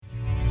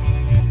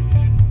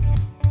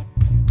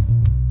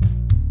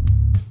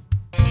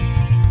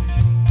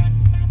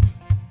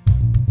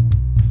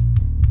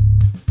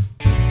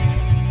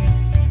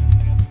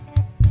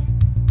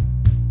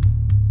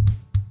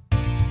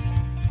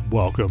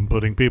Welcome,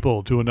 pudding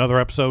people, to another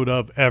episode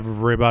of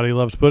Everybody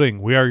Loves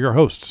Pudding. We are your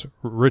hosts,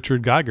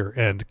 Richard Geiger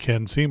and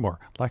Ken Seymour.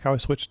 Like how I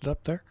switched it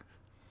up there?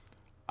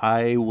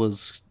 I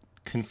was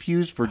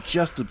confused for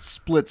just a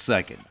split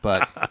second,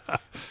 but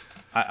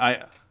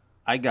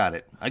I got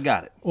it. I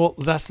got it. Well,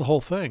 that's the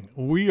whole thing.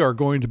 We are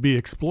going to be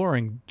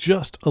exploring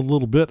just a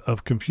little bit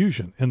of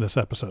confusion in this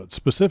episode,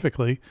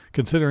 specifically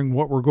considering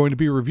what we're going to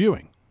be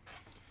reviewing.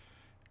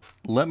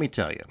 Let me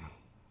tell you,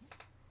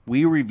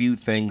 we review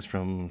things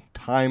from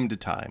time to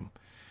time.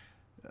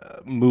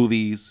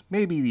 Movies,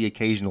 maybe the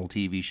occasional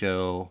TV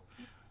show.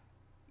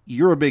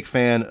 You're a big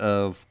fan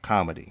of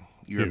comedy.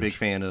 You're Huge. a big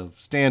fan of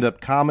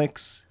stand-up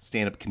comics,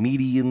 stand-up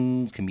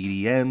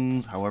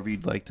comedians, however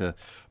you'd like to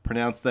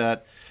pronounce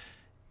that.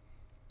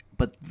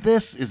 But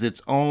this is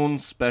its own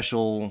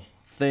special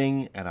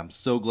thing, and I'm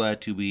so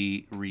glad to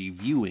be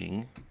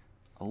reviewing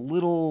a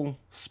little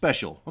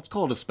special. Let's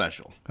call it a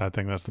special. I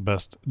think that's the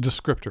best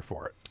descriptor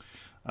for it.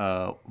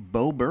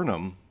 Bo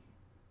Burnham,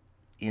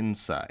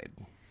 Inside.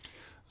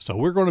 So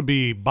we're going to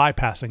be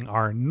bypassing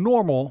our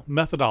normal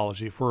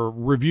methodology for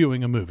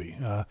reviewing a movie,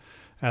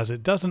 as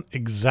it doesn't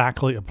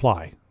exactly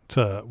apply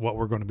to what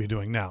we're going to be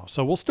doing now.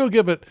 So we'll still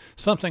give it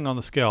something on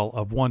the scale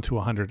of 1 to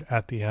 100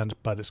 at the end,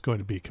 but it's going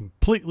to be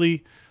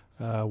completely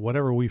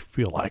whatever we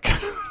feel like.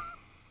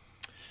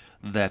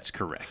 That's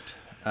correct.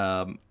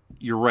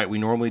 You're right. We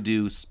normally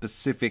do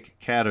specific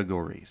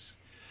categories.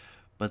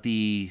 But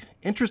the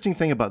interesting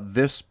thing about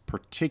this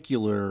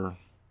particular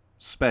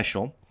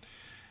special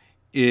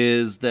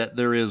is that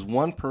there is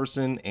one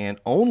person and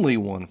only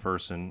one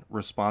person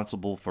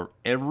responsible for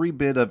every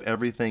bit of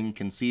everything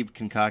conceived,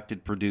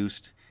 concocted,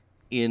 produced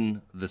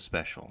in the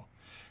special.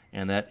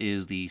 And that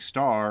is the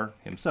star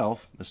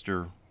himself,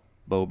 Mr.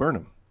 Bo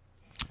Burnham.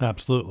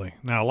 Absolutely.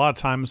 Now, a lot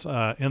of times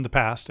in the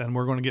past, and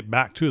we're going to get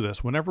back to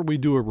this, whenever we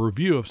do a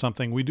review of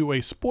something, we do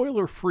a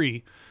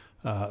spoiler-free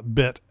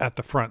bit at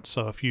the front.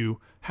 So if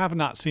you have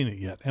not seen it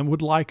yet and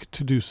would like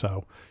to do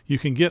so, you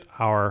can get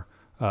our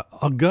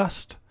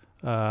august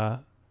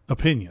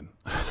opinion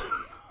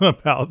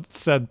about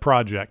said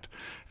project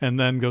and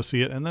then go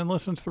see it and then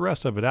listen to the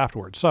rest of it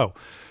afterwards. So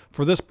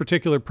for this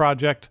particular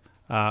project,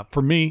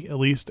 for me at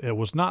least, it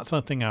was not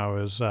something I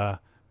was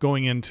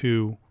going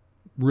into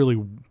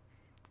really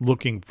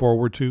looking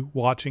forward to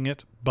watching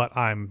it, but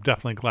I'm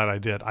definitely glad I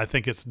did. I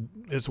think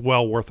it's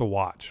well worth a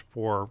watch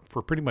for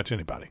pretty much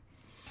anybody.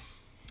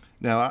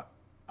 Now,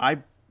 I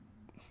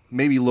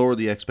maybe lowered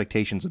the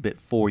expectations a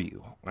bit for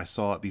you. I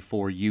saw it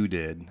before you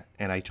did,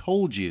 and I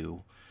told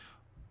you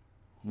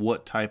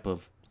what type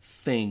of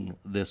thing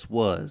this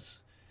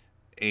was.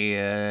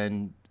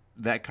 And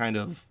that kind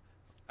of,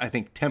 I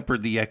think,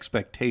 tempered the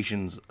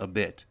expectations a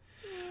bit.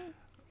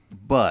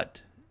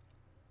 But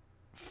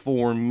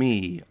for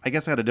me, I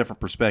guess I had a different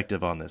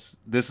perspective on this.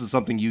 This is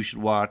something you should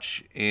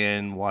watch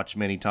and watch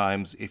many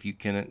times if you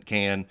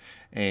can,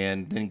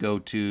 and then go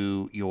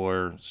to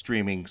your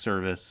streaming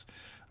service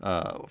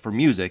for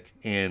music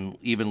and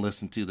even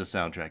listen to the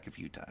soundtrack a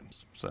few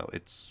times. So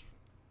it's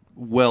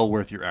well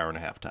worth your hour and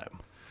a half time.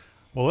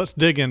 Well, let's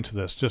dig into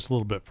this just a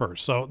little bit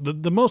first. So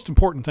the most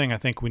important thing I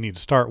think we need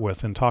to start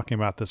with in talking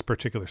about this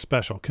particular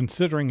special,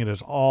 considering it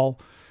is all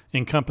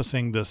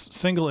encompassing this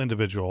single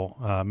individual,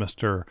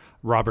 Mr.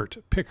 Robert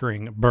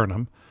Pickering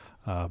Burnham,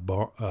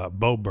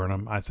 Bo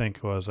Burnham, I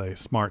think was a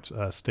smart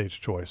stage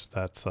choice.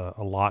 That's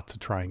a lot to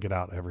try and get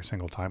out every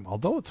single time.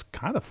 Although it's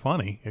kind of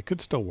funny, it could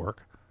still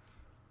work.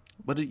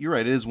 But you're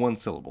right, it is one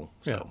syllable.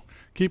 So.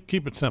 Yeah,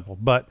 keep it simple.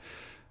 But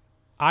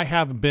I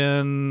have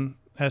been,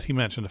 as he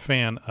mentioned, a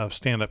fan of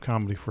stand-up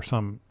comedy for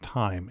some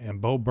time, and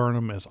Bo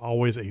Burnham is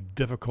always a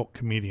difficult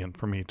comedian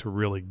for me to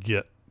really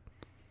get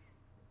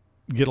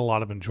a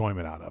lot of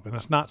enjoyment out of. And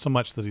it's not so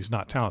much that he's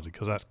not talented,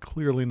 because that's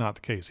clearly not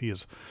the case. He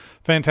is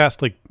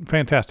fantastically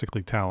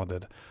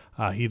talented.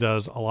 He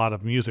does a lot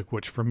of music,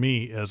 which for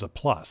me is a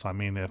plus. I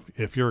mean,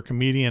 if you're a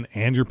comedian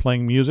and you're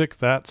playing music,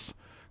 that's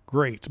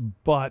great.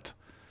 But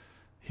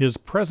his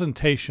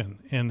presentation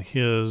in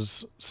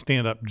his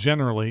stand-up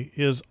generally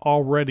is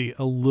already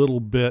a little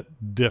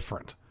bit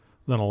different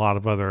than a lot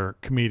of other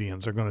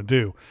comedians are going to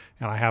do.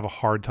 And I have a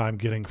hard time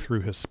getting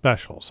through his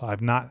specials.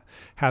 I've not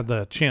had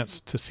the chance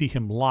to see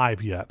him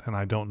live yet, and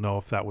I don't know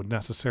if that would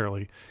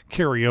necessarily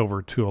carry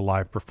over to a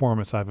live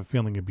performance. I have a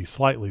feeling it'd be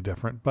slightly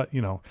different, but,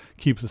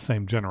 keeps the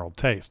same general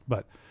taste.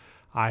 But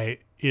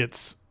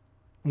it's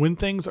when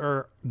things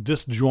are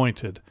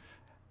disjointed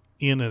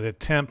in an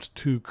attempt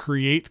to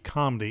create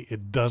comedy,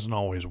 it doesn't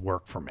always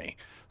work for me.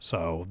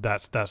 So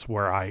that's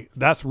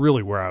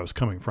really where I was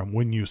coming from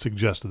when you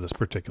suggested this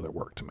particular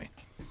work to me.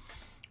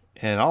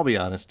 And I'll be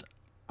honest,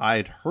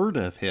 I'd heard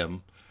of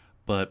him,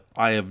 but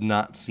I have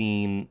not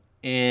seen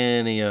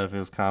any of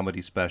his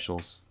comedy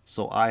specials.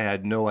 So I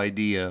had no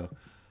idea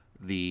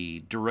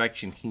the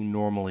direction he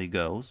normally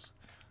goes.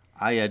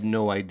 I had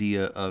no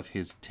idea of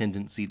his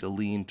tendency to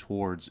lean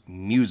towards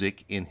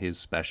music in his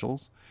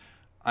specials.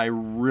 I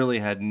really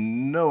had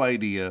no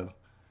idea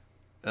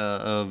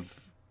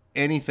of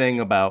anything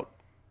about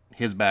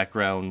his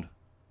background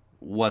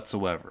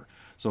whatsoever.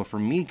 So for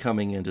me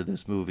coming into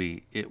this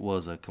movie, it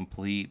was a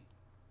complete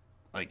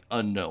like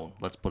unknown.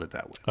 Let's put it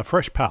that way. A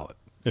fresh palate,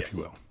 if Yes.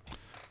 you will.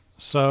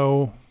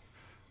 So,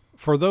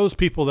 for those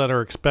people that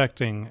are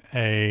expecting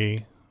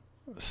a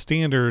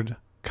standard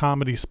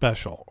comedy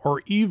special,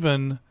 or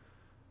even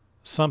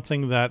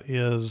something that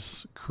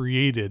is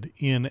created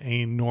in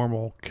a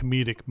normal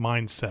comedic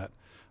mindset,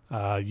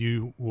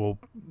 you will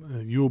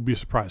be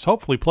surprised,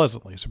 hopefully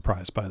pleasantly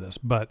surprised by this.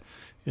 But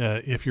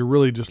if you're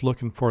really just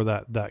looking for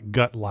that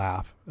gut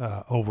laugh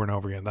over and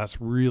over again, that's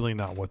really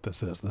not what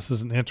this is. This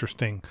is an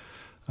interesting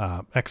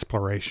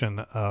exploration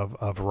of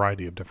a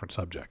variety of different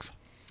subjects.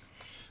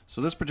 So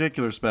this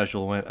particular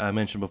special I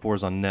mentioned before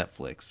is on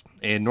Netflix,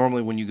 and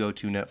normally when you go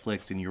to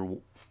Netflix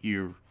and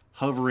you're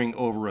hovering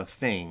over a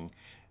thing,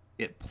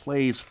 it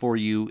plays for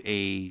you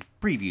a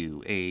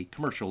preview, a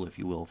commercial, if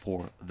you will,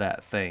 for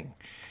that thing.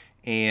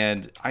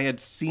 And I had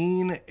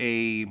seen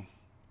a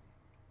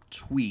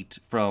tweet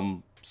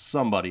from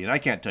somebody, and I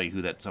can't tell you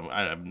who that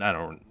I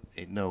don't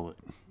know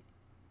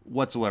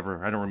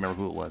whatsoever. I don't remember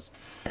who it was.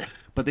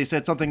 But they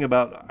said something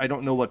about, I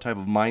don't know what type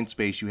of mind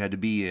space you had to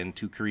be in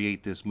to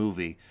create this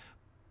movie,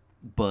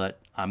 but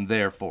I'm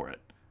there for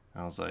it.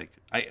 I was like,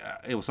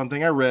 it was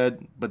something I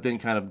read, but then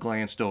kind of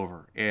glanced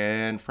over.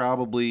 And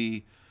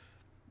probably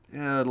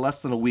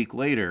less than a week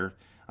later,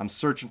 I'm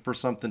searching for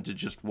something to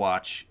just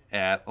watch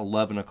at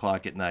 11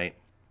 o'clock at night.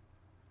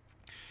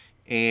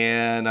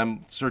 And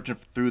I'm searching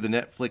through the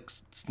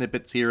Netflix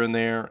snippets here and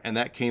there, and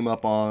that came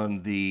up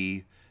on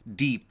the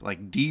deep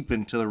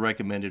into the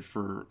recommended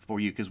for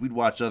you, because we'd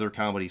watched other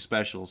comedy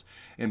specials,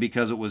 and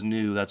because it was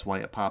new, that's why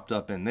it popped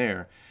up in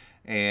there.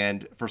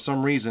 And for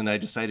some reason, I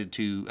decided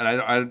to,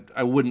 and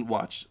I wouldn't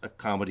watch a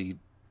comedy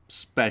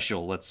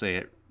special, let's say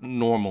it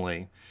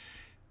normally.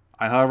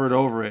 I hovered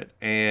over it,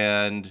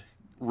 and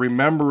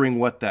remembering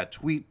what that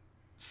tweet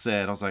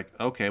said, I was like,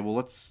 okay, well,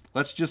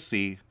 let's just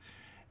see.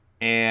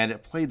 And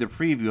it played the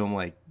preview. I'm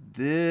like,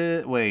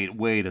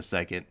 wait a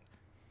second.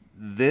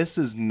 This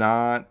isn't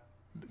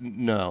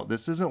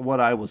what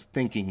I was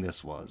thinking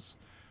this was.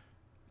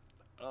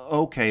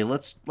 Okay,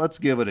 let's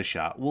give it a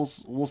shot.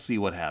 We'll see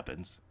what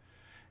happens.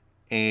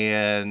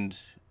 And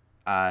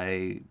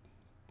I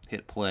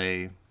hit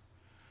play,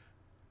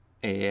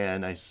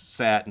 and I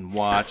sat and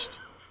watched.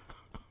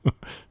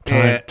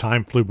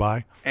 Time flew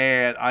by.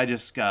 And I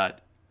just got,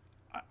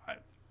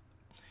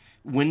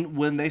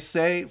 when they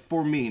say,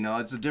 for me, now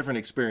it's a different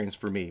experience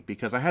for me,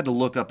 because I had to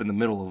look up in the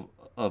middle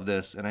of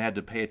this, and I had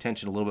to pay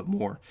attention a little bit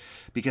more,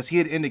 because he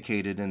had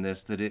indicated in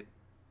this that it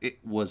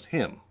was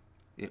him.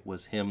 It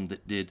was him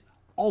that did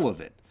all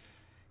of it.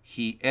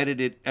 He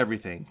edited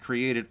everything,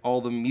 created all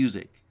the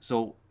music.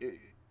 So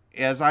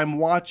as I'm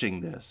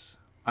watching this,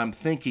 I'm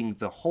thinking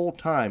the whole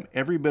time,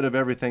 every bit of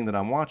everything that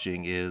I'm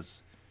watching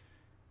is,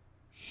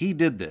 he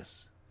did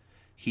this.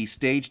 He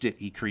staged it.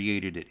 He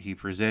created it. He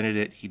presented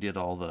it. He did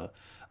all the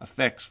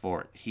effects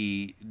for it.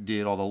 He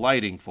did all the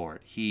lighting for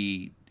it.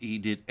 He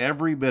did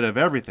every bit of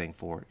everything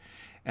for it.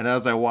 And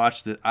as I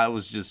watched it, I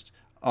was just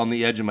on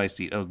the edge of my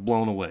seat. I was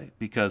blown away,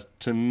 because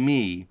to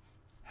me,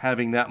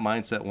 having that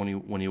mindset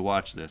when you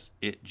watch this,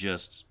 it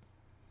just,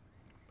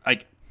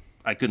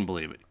 I couldn't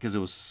believe it, because it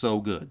was so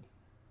good.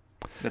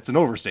 That's an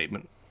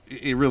overstatement.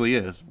 It really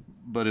is,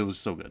 but it was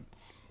so good.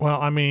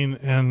 Well, I mean,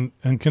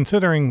 and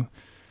considering,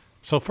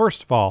 so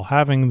first of all,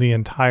 having the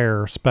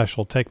entire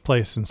special take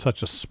place in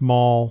such a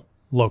small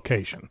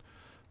location,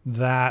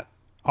 that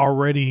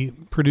already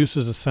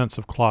produces a sense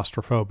of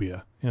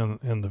claustrophobia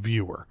in the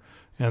viewer.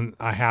 And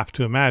I have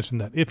to imagine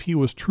that if he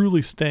was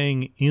truly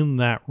staying in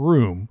that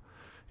room,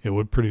 it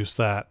would produce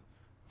that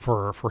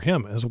for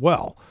him as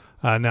well.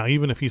 Now,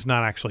 even if he's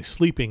not actually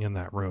sleeping in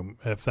that room,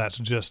 if that's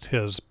just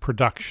his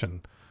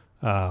production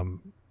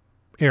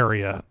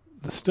area,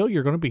 still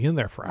you're going to be in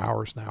there for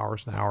hours and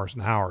hours and hours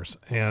and hours.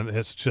 And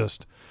it's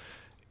just,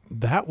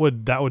 that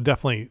would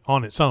definitely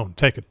on its own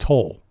take a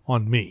toll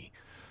on me.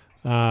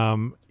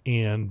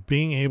 And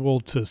being able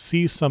to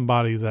see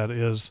somebody that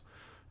is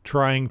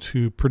trying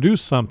to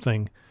produce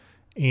something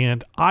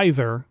and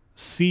either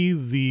see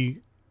the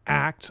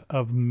act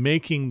of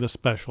making the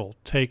special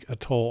take a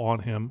toll on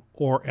him,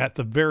 or at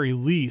the very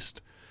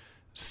least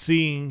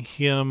seeing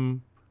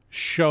him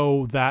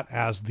show that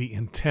as the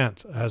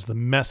intent, as the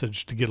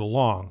message to get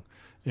along,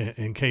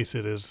 in case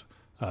it is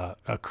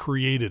a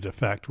created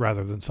effect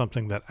rather than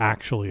something that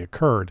actually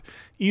occurred.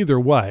 Either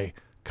way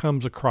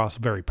comes across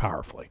very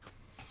powerfully.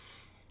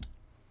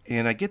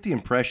 And I get the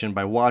impression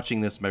by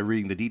watching this, by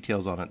reading the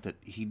details on it, that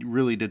he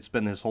really did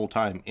spend this whole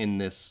time in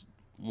this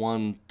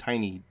one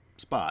tiny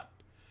spot.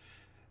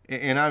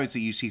 And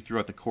obviously you see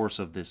throughout the course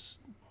of this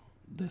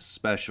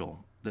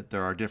special that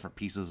there are different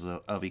pieces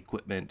of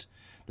equipment.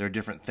 There are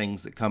different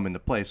things that come into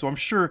play. So I'm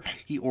sure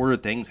he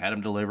ordered things, had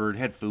them delivered,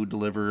 had food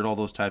delivered, all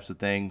those types of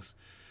things.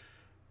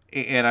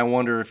 And I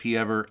wonder if he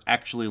ever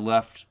actually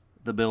left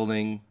the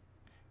building,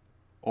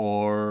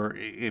 or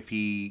if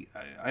he,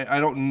 I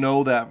don't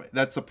know that.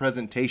 That's the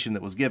presentation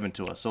that was given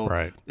to us. So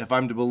Right. If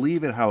I'm to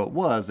believe it how it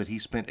was, that he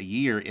spent a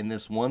year in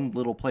this one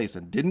little place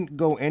and didn't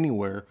go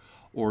anywhere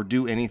or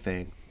do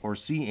anything or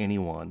see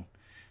anyone,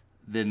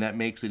 then that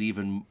makes it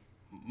even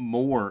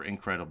more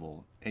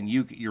incredible. And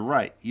you're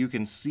right. You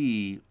can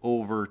see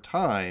over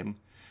time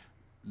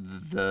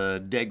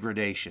the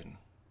degradation,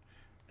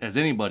 as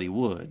anybody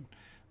would.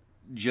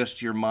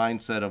 Just your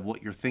mindset of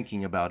what you're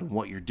thinking about and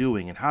what you're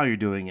doing and how you're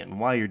doing it and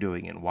why you're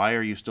doing it and why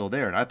are you still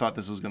there. And I thought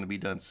this was going to be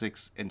done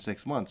 6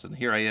 months, and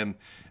here I am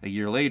a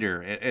year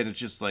later, and it's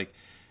just like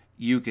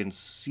you can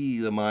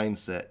see the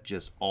mindset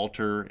just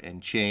alter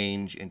and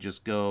change and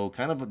just go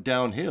kind of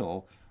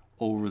downhill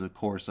over the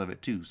course of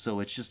it too. So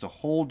it's just a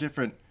whole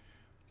different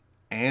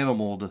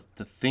animal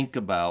to think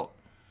about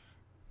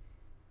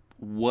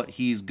what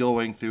he's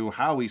going through,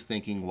 how he's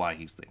thinking, why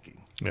he's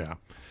thinking. Yeah.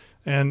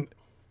 And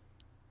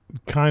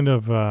kind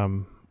of,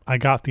 I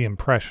got the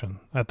impression,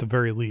 at the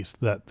very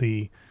least, that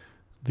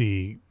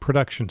the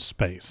production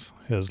space,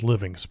 his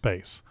living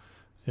space,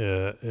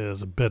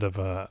 is a bit of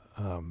a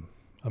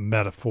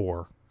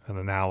metaphor, an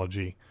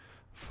analogy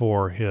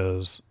for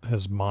his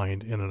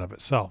mind in and of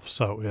itself.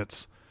 So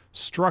it's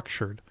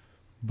structured,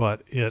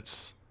 but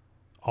it's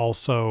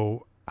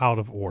also out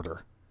of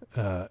order.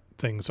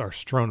 Things are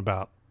strewn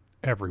about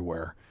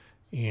everywhere,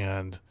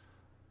 and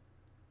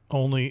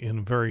only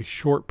in very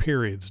short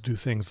periods do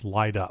things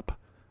light up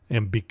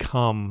and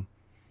become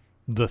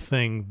the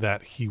thing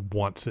that he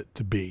wants it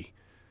to be.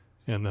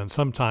 And then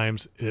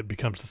sometimes it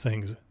becomes the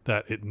thing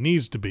that it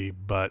needs to be,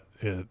 but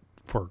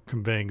for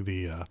conveying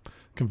the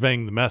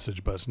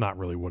message, but it's not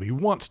really what he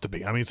wants to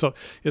be. I mean, so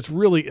it's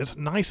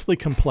nicely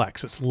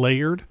complex. It's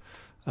layered,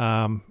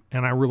 and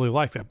I really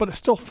like that. But it's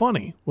still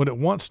funny when it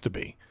wants to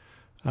be.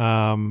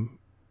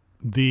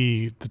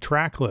 The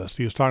track list,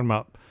 he was talking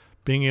about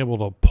being able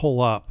to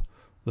pull up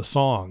the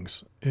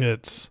songs.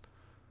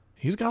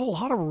 He's got a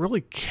lot of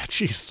really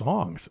catchy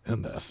songs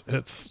in this.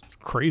 It's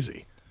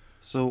crazy.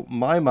 So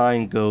my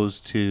mind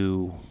goes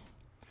to,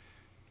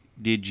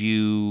 did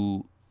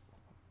you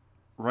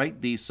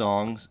write these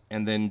songs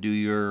and then do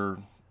your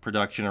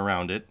production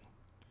around it?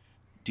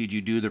 Did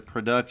you do the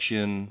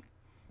production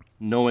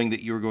knowing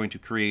that you were going to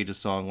create a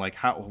song? Like,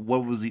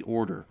 what was the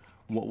order?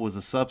 What was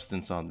the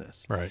substance on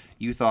this? Right.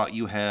 You thought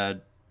you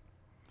had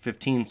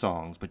 15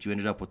 songs, but you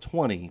ended up with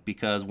 20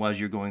 because as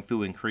you're going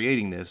through and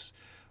creating this,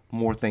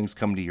 more things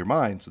come to your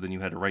mind. So then you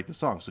had to write the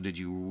song. So did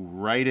you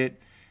write it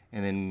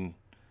and then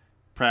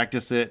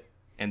practice it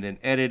and then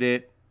edit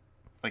it?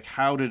 Like,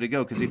 how did it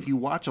go? Because if you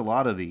watch a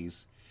lot of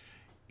these,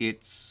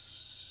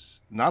 it's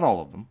not all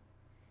of them,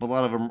 but a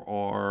lot of them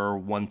are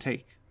one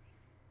take,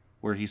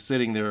 where he's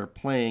sitting there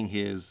playing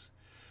his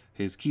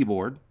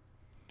keyboard,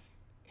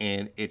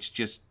 and it's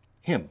just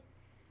him,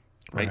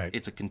 right?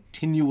 It's a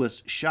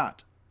continuous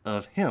shot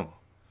of him.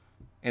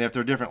 And if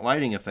there are different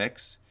lighting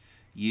effects,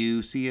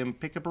 you see him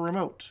pick up a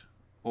remote,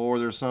 or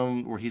there's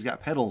some where he's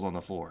got pedals on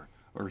the floor,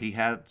 or he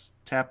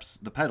taps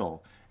the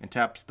pedal and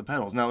taps the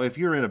pedals. Now, if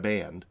you're in a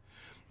band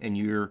and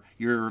you're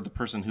the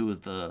person who is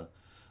the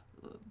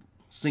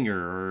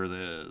singer or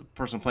the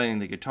person playing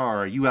the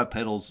guitar, you have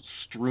pedals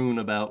strewn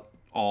about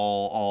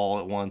all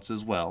at once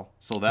as well.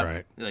 So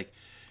that like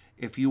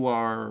if you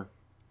are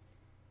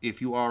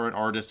an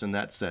artist in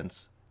that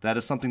sense, that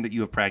is something that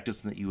you have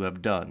practiced and that you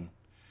have done.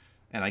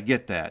 And I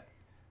get that.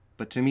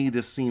 But to me,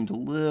 this seemed a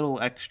little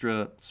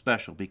extra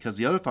special because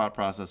the other thought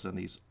process in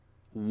these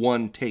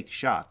one-take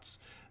shots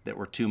that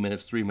were 2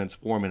 minutes, 3 minutes,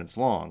 4 minutes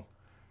long,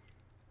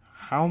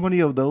 how many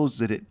of those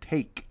did it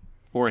take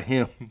for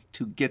him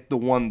to get the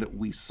one that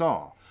we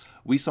saw?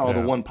 We saw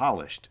the one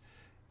polished.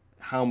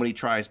 How many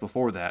tries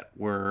before that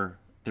where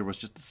there was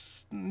just a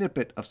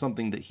snippet of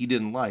something that he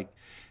didn't like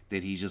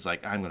that he's just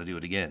like, I'm going to do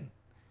it again?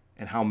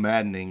 And how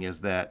maddening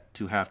is that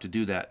to have to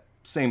do that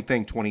same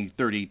thing 20,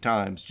 30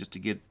 times just to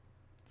get,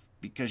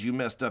 because you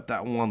messed up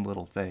that one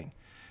little thing.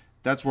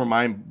 That's where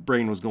my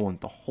brain was going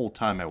the whole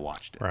time I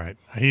watched it. Right.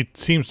 He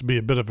seems to be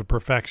a bit of a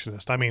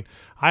perfectionist. I mean,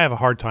 I have a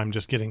hard time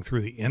just getting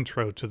through the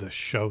intro to this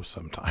show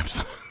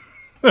sometimes.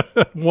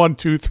 1,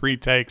 2, 3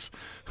 takes.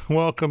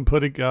 Welcome,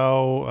 put it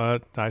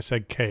go. I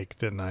said cake,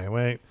 didn't I?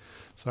 Wait.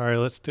 Sorry,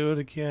 let's do it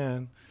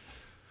again.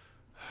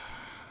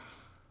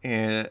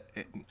 And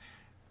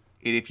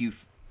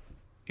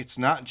it's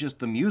not just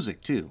the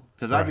music too,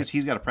 because obviously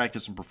he's got to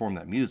practice and perform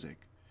that music.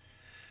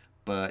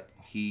 But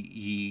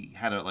he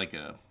had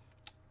a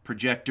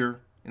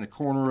projector in the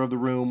corner of the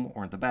room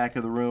or at the back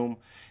of the room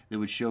that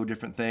would show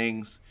different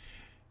things,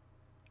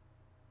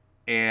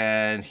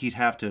 and he'd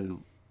have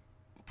to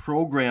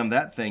program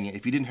that thing.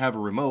 If he didn't have a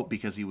remote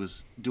because he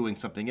was doing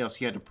something else,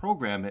 he had to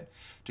program it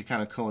to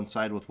kind of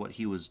coincide with what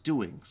he was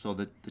doing, so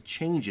that the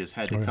changes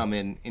had to come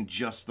in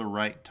just the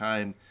right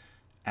time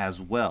as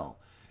well.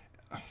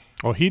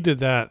 Well, he did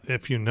that,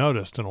 if you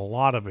noticed, in a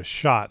lot of his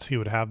shots. He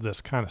would have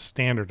this kind of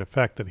standard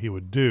effect that he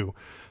would do,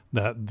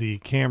 that the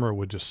camera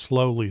would just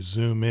slowly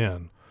zoom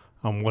in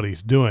on what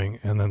he's doing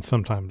and then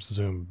sometimes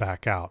zoom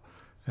back out.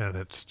 And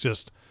it's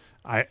just,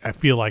 I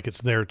feel like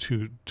it's there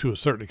to a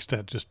certain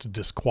extent just to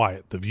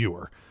disquiet the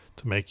viewer,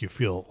 to make you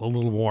feel a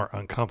little more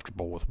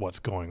uncomfortable with what's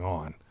going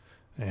on.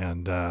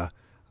 And, I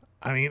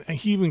mean,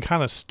 he even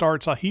kind of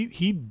starts off,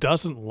 he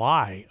doesn't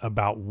lie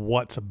about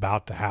what's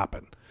about to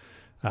happen.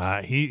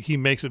 He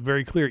makes it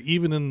very clear,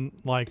 even in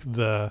like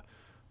the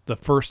the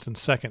first and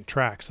second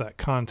tracks, that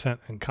content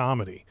and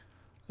comedy.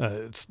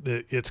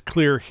 It's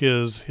clear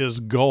his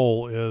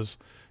goal is,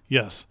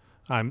 yes,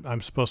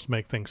 I'm supposed to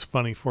make things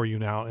funny for you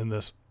now in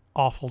this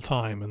awful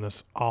time, in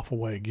this awful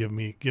way. Give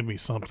me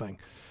something.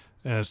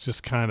 And it's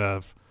just kind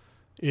of,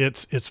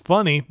 it's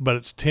funny, but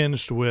it's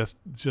tinged with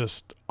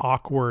just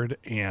awkward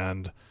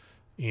and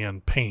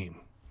pain.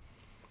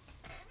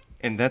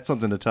 And that's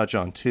something to touch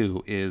on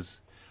too,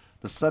 is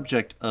the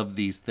subject of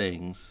these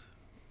things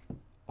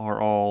are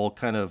all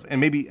kind of,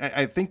 and maybe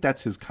I think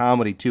that's his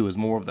comedy too, is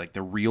more of like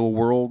the real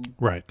world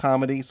Right.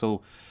 comedy.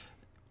 So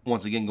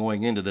once again,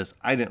 going into this,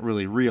 I didn't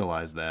really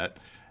realize that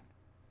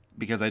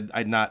because I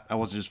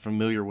wasn't just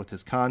familiar with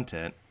his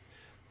content,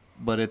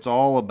 but it's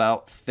all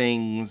about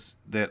things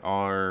that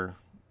are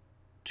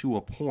to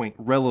a point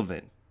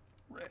relevant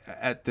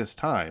at this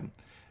time.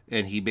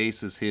 And he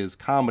bases his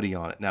comedy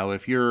on it. Now,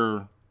 if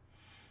you're,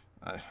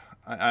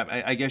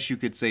 I guess you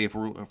could say if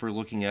we're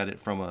looking at it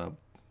from a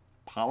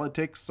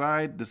politics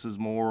side, this is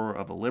more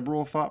of a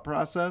liberal thought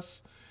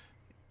process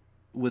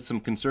with some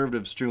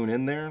conservative strewn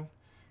in there.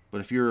 But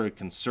if you're a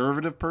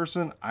conservative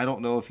person, I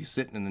don't know if you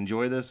sit and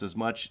enjoy this as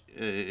much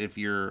if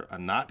you're a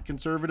not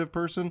conservative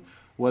person.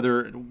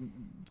 Whether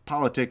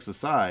politics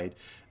aside,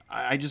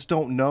 I just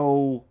don't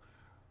know.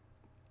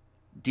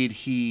 Did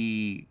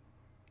he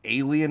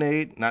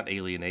not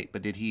alienate,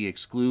 but did he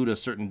exclude a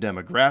certain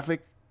demographic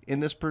in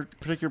this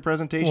particular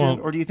presentation? Well,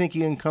 or do you think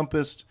he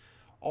encompassed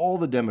all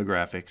the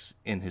demographics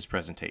in his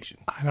presentation?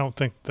 I don't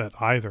think that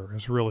either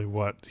is really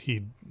what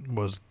he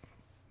was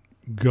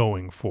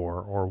going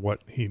for or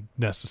what he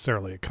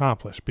necessarily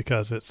accomplished,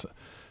 because it's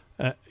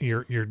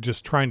you're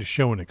just trying to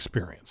show an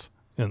experience,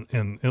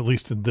 in at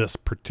least in this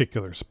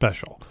particular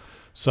special.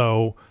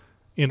 So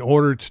in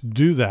order to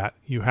do that,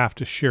 you have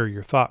to share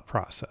your thought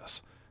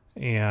process,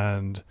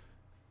 and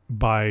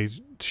by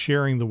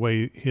sharing the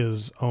way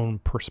his own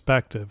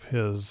perspective,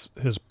 his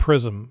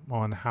prism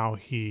on how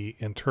he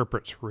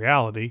interprets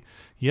reality,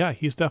 yeah,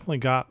 he's definitely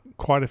got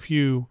quite a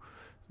few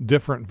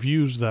different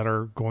views that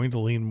are going to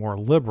lean more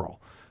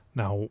liberal.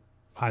 Now,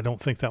 I don't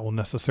think that will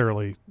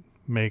necessarily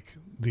make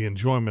the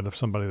enjoyment of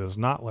somebody that's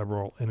not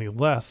liberal any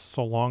less,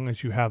 so long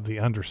as you have the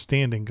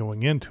understanding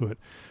going into it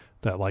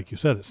that, like you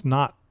said, it's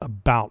not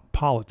about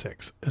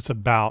politics, it's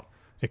about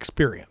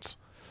experience.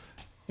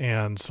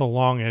 And so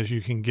long as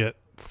you can get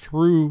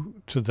through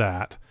to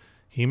that,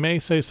 he may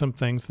say some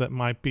things that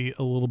might be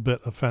a little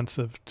bit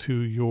offensive to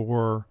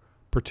your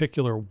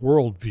particular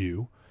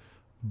worldview,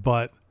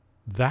 but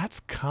that's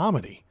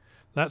comedy.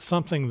 That's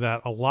something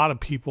that a lot of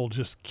people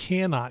just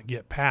cannot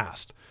get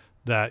past.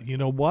 That, you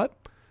know what?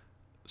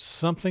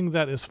 Something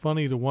that is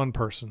funny to one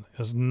person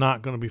is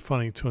not going to be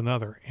funny to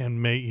another,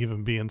 and may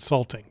even be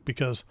insulting,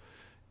 because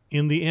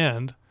in the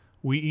end,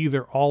 we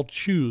either all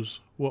choose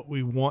what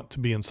we want to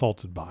be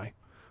insulted by,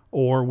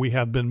 or we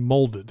have been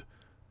molded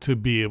to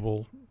be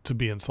able to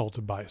be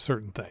insulted by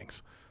certain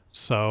things.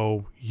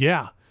 So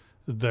yeah,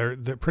 they're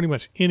pretty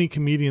much any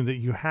comedian that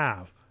you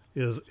have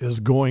is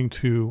going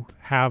to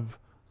have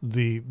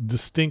the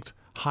distinct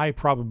high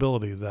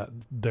probability that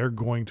they're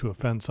going to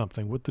offend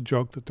something with the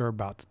joke that they're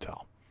about to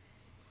tell.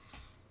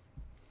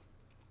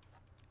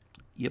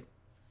 Yep.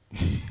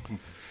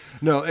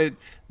 No,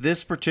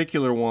 this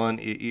particular one,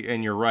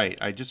 and you're right,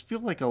 I just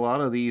feel like a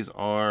lot of these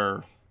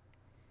are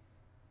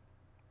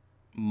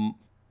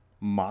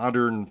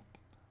modern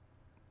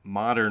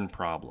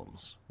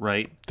problems,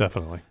 right?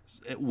 Definitely.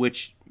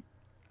 Which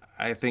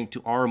I think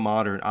to our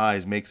modern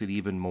eyes makes it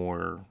even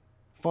more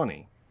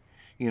funny.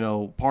 You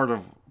know, part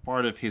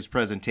of his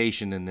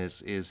presentation in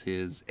this is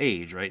his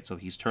age, right? So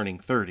he's turning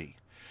 30.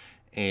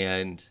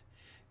 And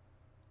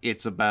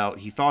it's about,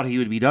 he thought he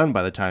would be done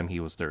by the time he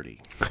was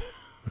 30.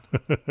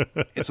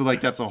 And so, like,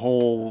 that's a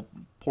whole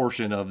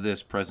portion of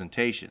this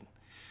presentation.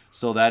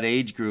 So that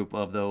age group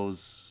of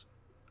those,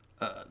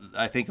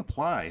 I think,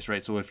 applies,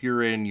 right? So if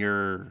you're in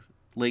your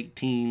late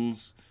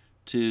teens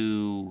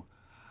to,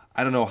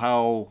 I don't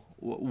know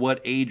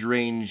what age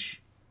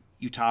range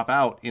you top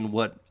out in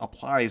what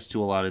applies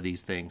to a lot of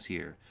these things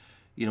here.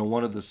 You know,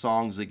 one of the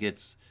songs that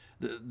gets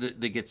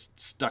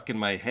stuck in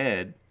my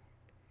head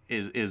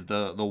is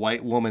the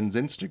white woman's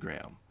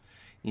Instagram.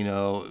 You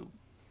know,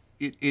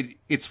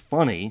 it's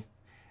funny.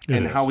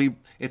 And how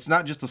it's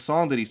not just the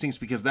song that he sings,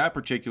 because that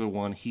particular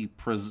one he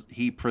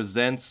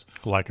presents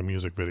like a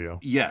music video.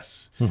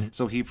 Yes. Mm-hmm.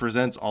 So he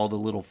presents all the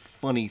little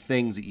funny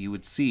things that you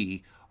would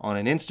see on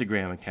an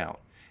Instagram account.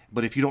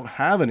 But if you don't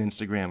have an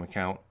Instagram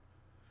account,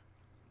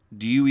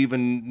 do you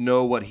even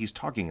know what he's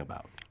talking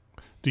about?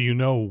 Do you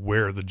know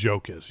where the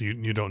joke is?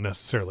 You don't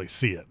necessarily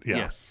see it. Yeah.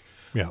 Yes.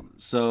 Yeah.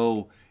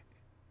 So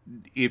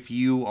if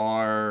you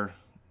are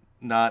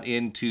not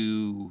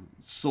into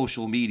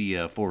social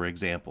media, for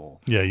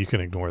example. Yeah, you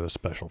can ignore this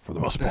special for the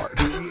most part.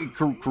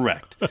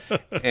 Correct.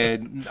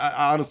 And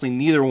honestly,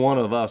 neither one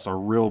of us are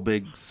real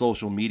big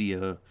social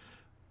media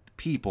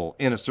people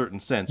in a certain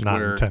sense. Not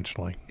where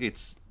intentionally.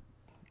 It's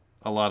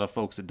a lot of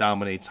folks that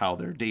dominates how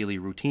their daily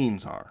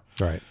routines are.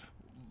 Right.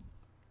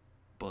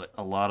 But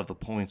a lot of the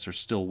points are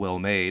still well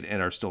made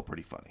and are still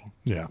pretty funny.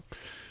 Yeah.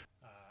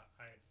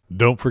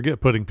 Don't forget,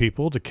 Pudding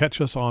People, to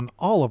catch us on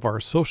all of our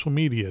social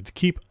media to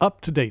keep up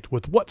to date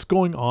with what's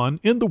going on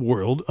in the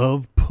world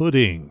of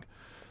pudding.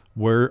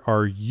 Where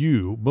are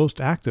you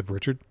most active,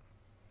 Richard?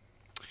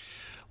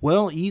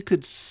 Well, you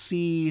could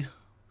see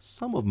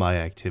some of my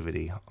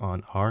activity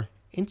on our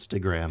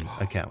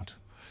Instagram account.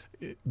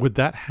 Would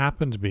that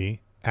happen to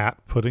be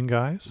at Pudding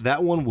Guys?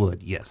 That one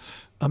would, yes.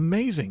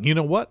 Amazing. You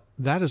know what?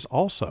 That is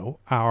also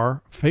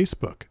our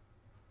Facebook.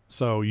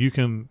 So you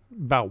can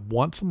about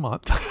once a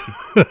month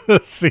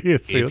see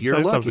it. If you're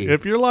lucky.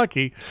 If you're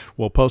lucky,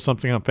 we'll post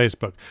something on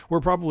Facebook.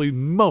 We're probably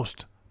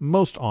most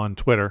on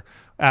Twitter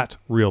at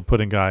Real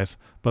Pudding Guys.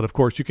 But of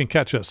course, you can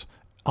catch us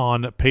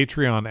on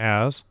Patreon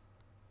as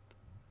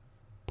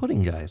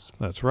Pudding Guys.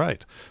 That's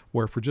right.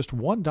 Where for just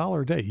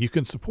 $1 a day, you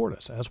can support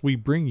us as we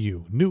bring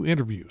you new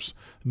interviews,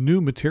 new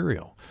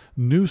material,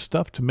 new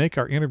stuff to make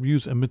our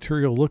interviews and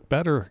material look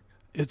better.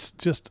 It's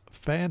just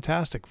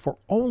fantastic for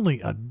only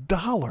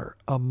 $1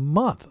 a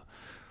month.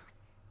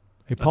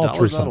 Hey, Paul,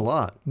 $1's not a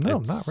lot. No,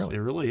 not really. It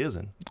really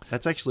isn't.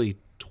 That's actually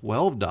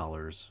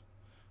 $12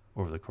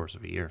 over the course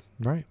of a year.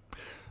 Right.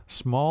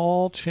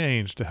 Small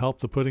change to help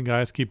the Pudding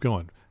Guys keep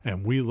going.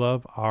 And we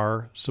love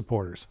our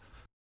supporters.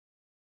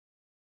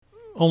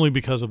 Only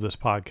because of this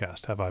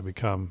podcast have I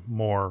become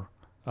more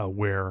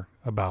aware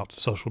about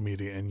social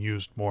media and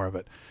used more of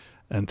it.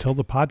 Until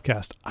the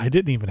podcast, I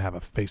didn't even have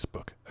a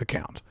Facebook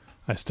account.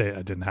 I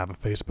didn't have a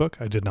Facebook.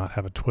 I did not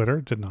have a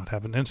Twitter. Did not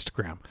have an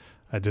Instagram.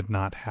 I did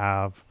not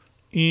have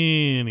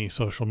any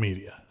social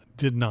media.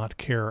 Did not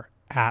care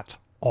at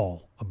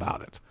all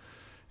about it.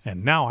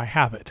 And now I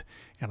have it.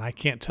 And I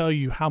can't tell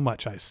you how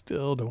much I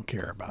still don't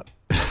care about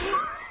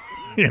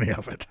any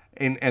of it.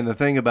 And the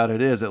thing about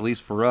it is, at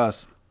least for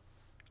us,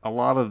 a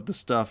lot of the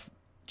stuff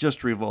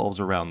just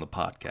revolves around the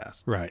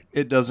podcast. Right.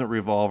 It doesn't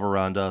revolve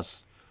around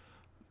us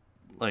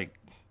like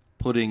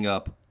putting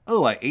up,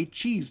 oh, I ate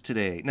cheese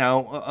today.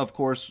 Now, of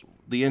course,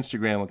 the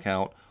Instagram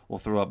account will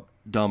throw up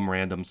dumb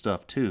random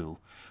stuff too,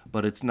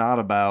 but it's not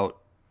about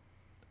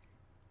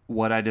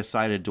what I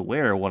decided to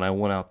wear when I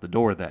went out the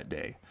door that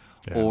day.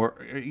 Yeah.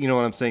 Or, you know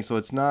what I'm saying? So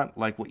it's not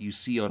like what you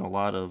see on a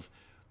lot of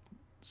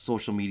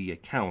social media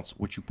accounts,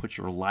 which you put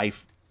your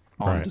life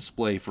on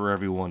display for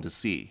everyone to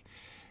see.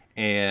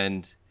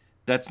 And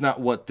that's not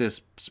what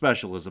this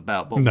special is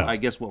about. But I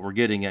guess what we're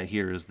getting at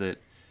here is that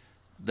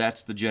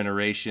that's the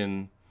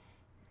generation,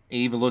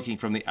 even looking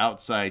from the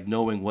outside,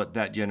 knowing what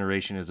that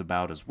generation is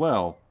about as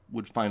well,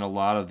 would find a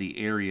lot of the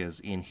areas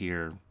in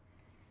here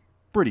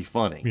pretty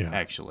funny,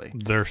 actually.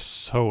 They're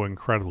so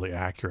incredibly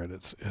accurate.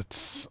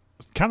 It's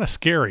kind of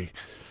scary.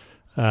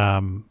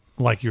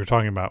 Like you were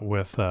talking about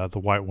with the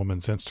white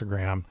woman's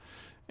Instagram.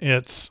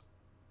 It's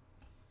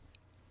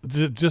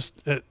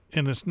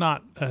and it's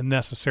not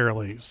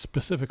necessarily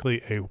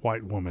specifically a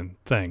white woman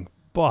thing,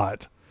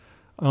 but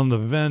on the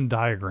Venn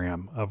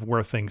diagram of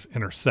where things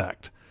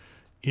intersect,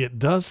 it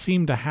does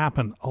seem to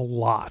happen a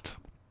lot.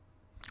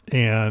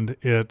 And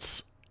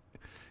it's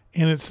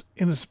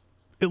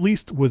at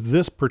least with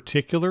this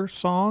particular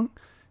song,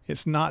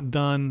 it's not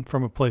done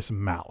from a place of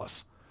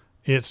malice.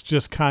 It's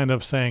just kind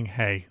of saying,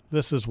 hey,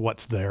 this is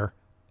what's there.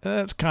 And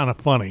it's kind of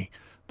funny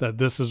that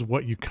this is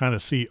what you kind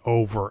of see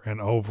over and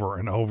over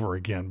and over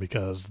again,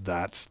 because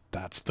that's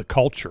the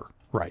culture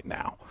right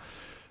now.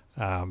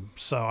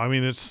 So, I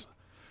mean, at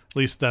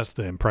least that's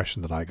the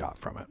impression that I got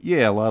from it.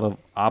 Yeah, a lot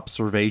of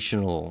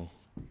observational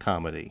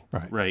comedy.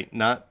 Right.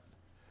 Not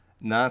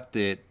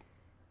that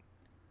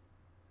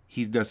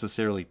he's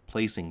necessarily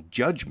placing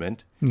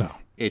judgment. No.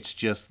 It's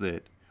just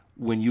that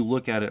when you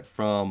look at it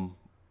from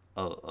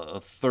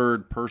a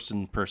third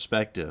person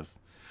perspective,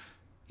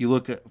 you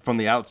look at from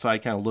the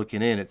outside, kind of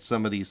looking in at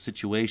some of these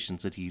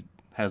situations that he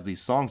has these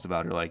songs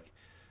about. You're like,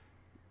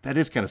 that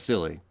is kind of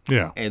silly.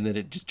 Yeah. And then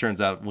it just turns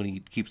out when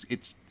he keeps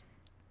it's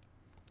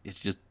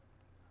just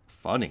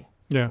funny.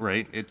 Yeah.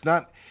 Right. It's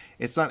not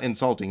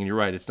insulting, and you're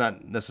right. It's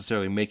not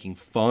necessarily making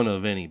fun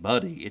of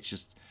anybody. It's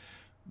just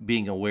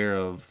being aware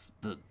of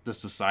the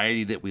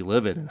society that we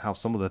live in and how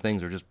some of the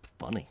things are just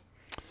funny.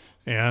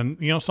 And,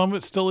 some of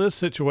it still is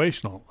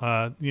situational.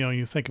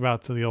 You think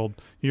about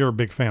you're a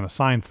big fan of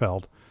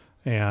Seinfeld,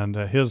 and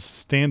his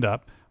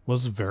stand-up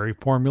was very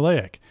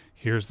formulaic.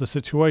 Here's the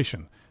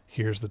situation.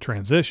 Here's the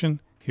transition.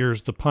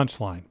 Here's the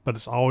punchline. But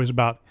it's always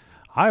about,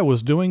 I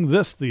was doing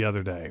this the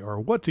other day, or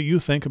what do you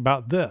think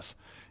about this?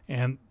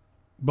 And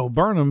Bo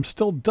Burnham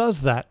still does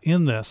that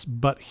in this,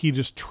 but he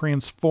just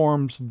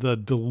transforms the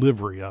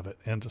delivery of it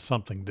into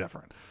something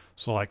different.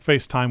 So like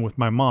FaceTime with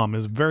my mom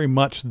is very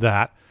much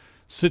that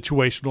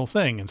situational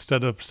thing.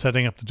 Instead of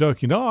setting up the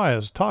joke, I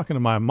was talking to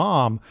my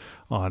mom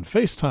on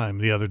FaceTime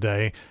the other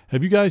day.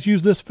 Have you guys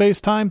used this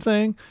FaceTime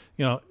thing?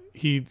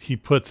 He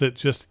puts it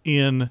just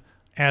in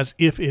as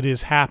if it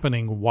is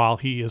happening while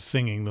he is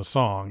singing the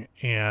song,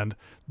 and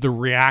the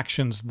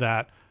reactions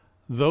that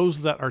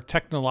those that are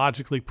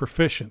technologically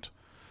proficient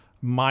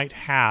might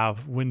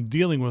have when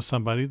dealing with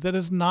somebody that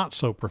is not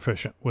so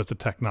proficient with the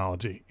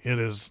technology.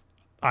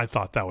 I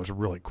thought that was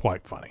really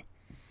quite funny.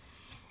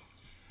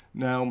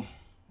 Now,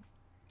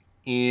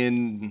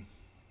 in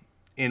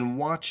in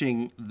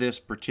watching this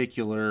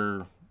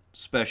particular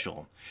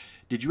special,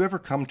 did you ever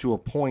come to a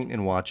point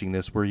in watching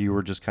this where you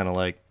were just kind of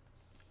like,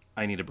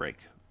 I need a break?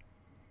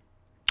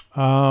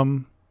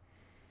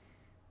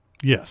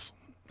 Yes.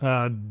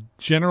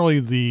 Generally,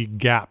 the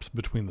gaps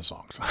between the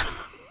songs.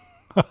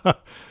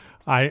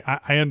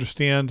 I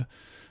understand,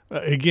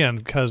 again,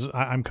 because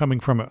I'm coming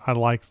from it. I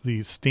like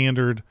the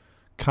standard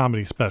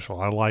comedy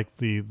special. I like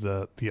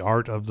the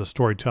art of the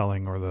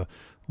storytelling, or the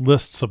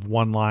lists of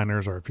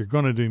one-liners. Or if you're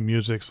going to do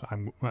music,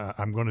 I'm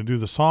going to do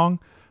the song,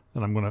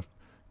 then I'm going to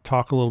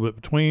talk a little bit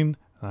between,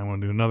 and I'm going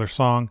to do another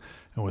song.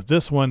 And with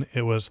this one,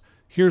 it was,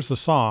 here's the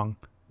song.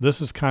 This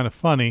is kind of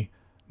funny.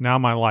 Now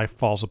my life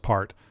falls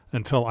apart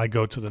until I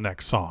go to the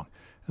next song.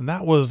 And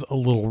that was a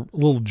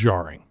little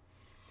jarring.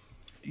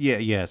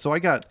 Yeah. So I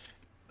got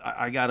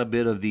a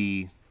bit of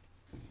the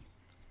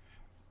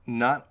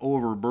not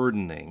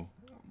overburdening,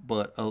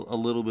 but a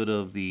little bit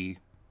of the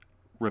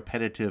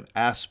repetitive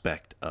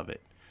aspect of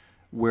it,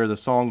 where the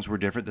songs were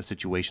different, the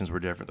situations were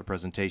different, the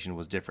presentation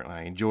was different.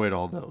 I enjoyed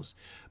all those,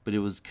 but it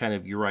was kind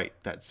of, you're right,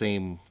 that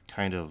same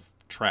kind of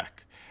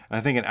track. And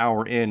I think an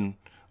hour in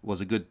was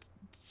a good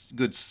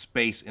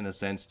space, in a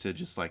sense, to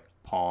just like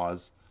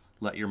pause,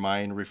 let your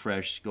mind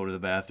refresh, go to the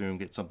bathroom,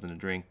 get something to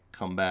drink,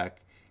 come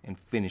back, and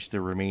finish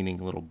the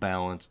remaining little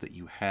balance that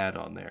you had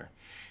on there.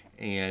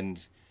 And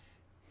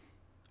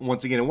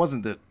once again, it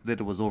wasn't that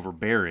it was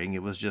overbearing.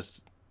 It was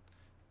just,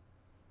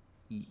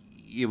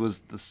 it was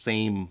the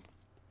same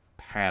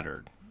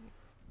pattern.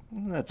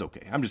 That's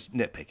okay. I'm just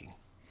nitpicking.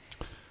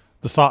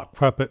 The sock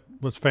puppet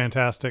was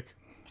fantastic.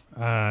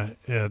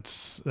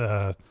 It's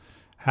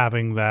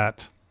having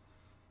that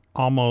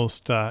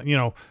almost,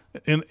 in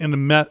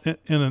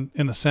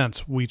a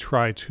sense, we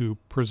try to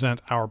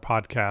present our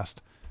podcast,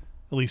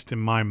 at least in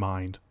my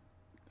mind.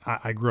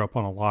 I grew up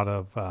on a lot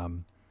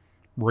of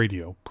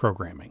radio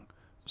programming,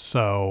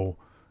 so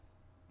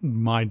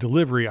my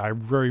delivery, I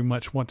very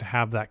much want to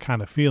have that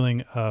kind of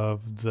feeling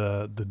of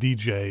the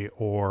DJ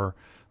or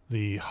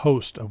the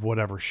host of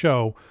whatever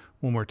show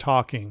when we're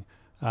talking,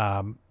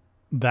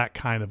 that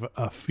kind of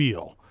a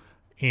feel.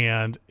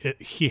 And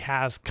he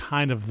has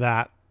kind of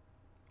that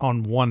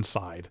on one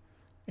side,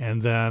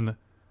 and then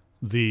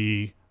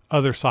the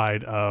other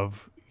side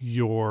of,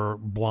 you're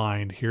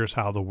blind, here's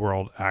how the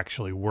world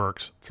actually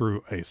works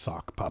through a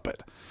sock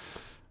puppet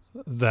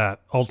that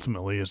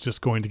ultimately is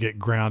just going to get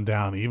ground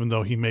down. Even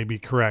though he may be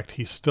correct,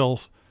 he's still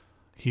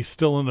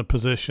in a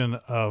position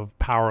of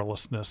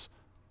powerlessness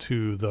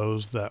to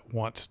those that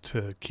want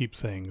to keep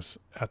things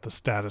at the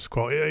status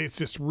quo. It's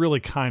just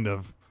really kind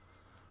of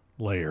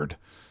layered.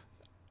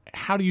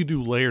 How do you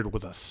do layered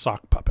with a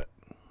sock puppet?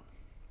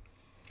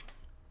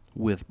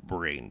 With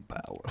brain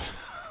power.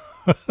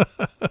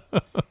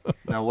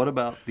 Now, what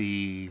about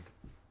the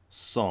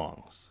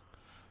songs?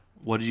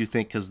 What did you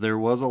think? Because there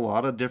was a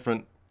lot of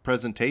different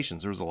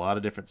presentations. There was a lot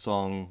of different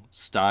song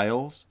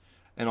styles,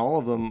 and all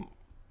of them,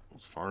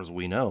 as far as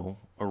we know,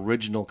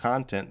 original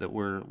content that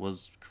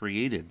was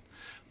created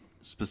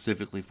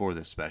specifically for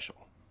this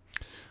special.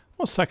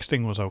 Well,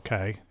 Sexting was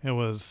okay. It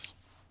was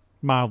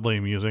mildly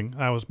amusing.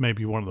 That was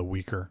maybe one of the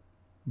weaker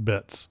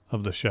bits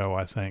of the show,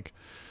 I think.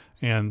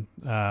 And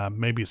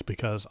maybe it's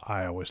because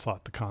I always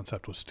thought the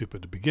concept was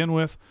stupid to begin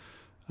with,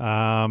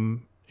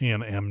 and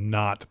am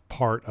not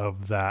part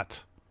of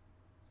that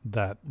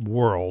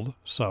world.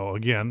 So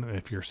again,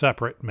 if you're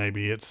separate,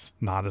 maybe it's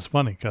not as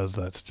funny because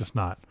that's just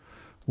not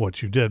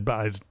what you did. But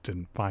I just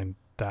didn't find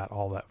that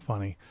all that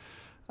funny.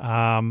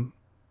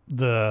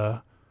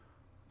 The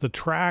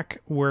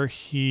track where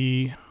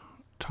he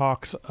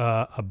talks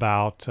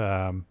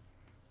about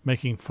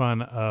making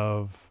fun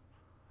of,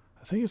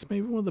 I think it's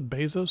maybe one of the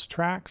Bezos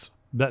tracks,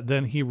 that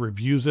then he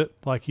reviews it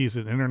like he's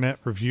an internet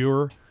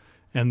reviewer,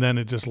 and then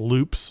it just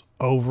loops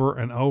over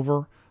and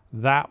over.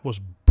 That was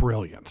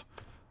brilliant.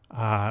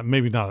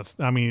 Maybe not.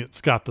 I mean,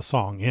 it's got the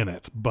song in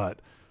it, but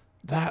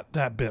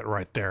that bit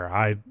right there,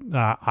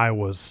 I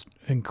was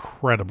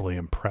incredibly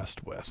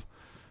impressed with.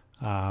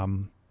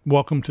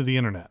 Welcome to the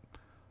Internet.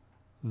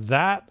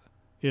 That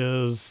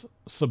is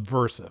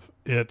subversive.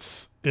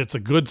 It's a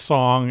good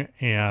song,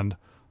 and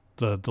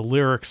the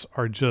lyrics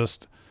are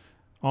just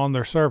on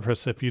their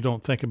surface. If you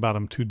don't think about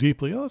them too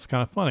deeply, oh, it's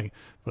kind of funny.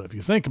 But if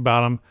you think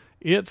about them,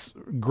 it's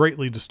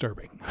greatly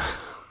disturbing.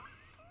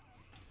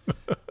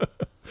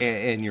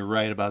 And you're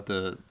right about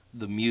the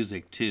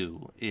music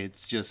too.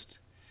 It's just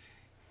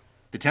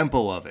the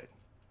tempo of it,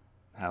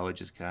 how it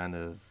just kind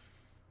of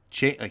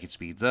like it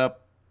speeds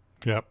up.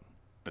 Yep.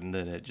 And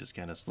then it just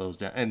kind of slows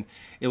down. And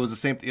it was the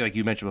same thing, like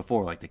you mentioned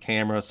before, like the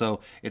camera.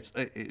 So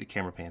the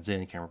camera pans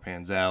in, camera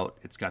pans out.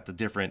 It's got the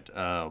different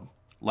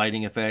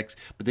lighting effects,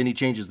 but then he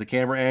changes the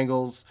camera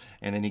angles,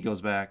 and then he goes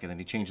back, and then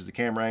he changes the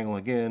camera angle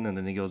again, and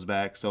then he goes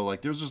back. So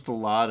like there's just a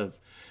lot of,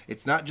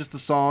 it's not just the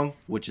song,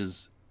 which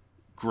is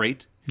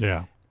great.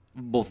 Yeah.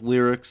 Both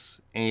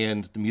lyrics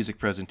and the music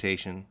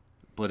presentation,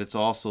 but it's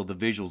also the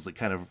visuals that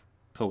kind of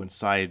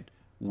coincide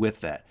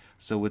with that.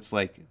 So it's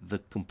like the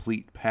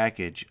complete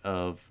package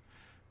of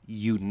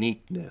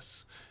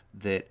uniqueness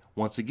that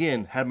once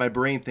again had my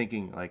brain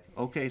thinking like,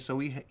 okay, so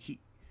he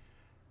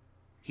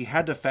he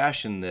had to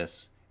fashion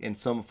this in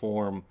some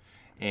form,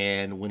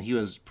 and when he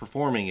was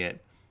performing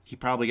it, he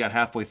probably got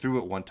halfway through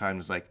it one time and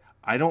was like,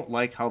 I don't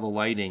like how the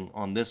lighting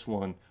on this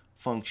one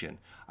function.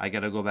 I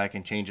got to go back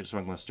and change it, so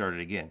I'm going to start it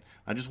again.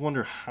 I just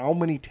wonder how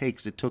many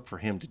takes it took for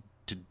him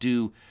to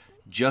do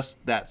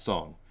just that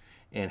song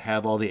and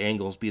have all the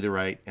angles be the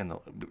right and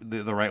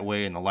the right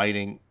way and the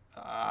lighting.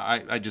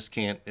 I just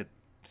can't. It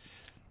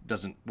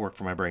doesn't work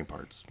for my brain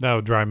parts. That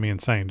would drive me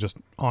insane just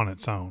on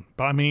its own.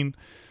 But I mean,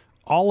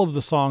 all of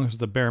the songs,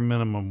 the bare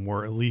minimum,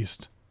 were at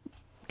least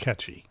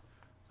catchy.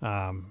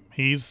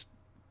 He's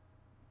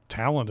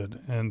talented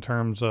in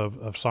terms of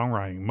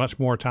songwriting, much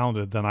more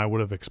talented than I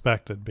would have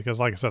expected, because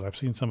like I said, I've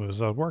seen some of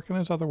his other work, and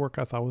his other work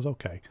I thought was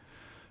okay.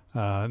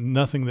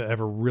 Nothing that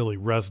ever really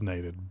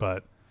resonated,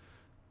 but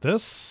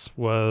this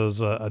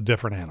was a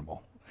different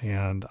animal,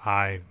 and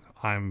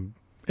I'm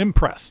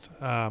impressed.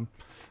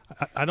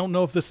 I don't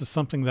know if this is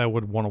something that I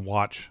would want to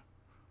watch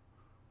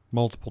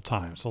multiple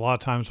times. A lot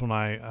of times when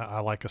I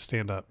like a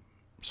stand-up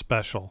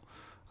special,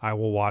 I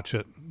will watch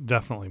it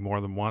definitely more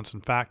than once.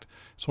 In fact,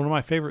 it's one of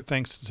my favorite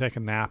things to take a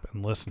nap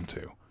and listen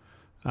to.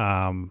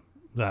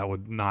 That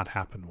would not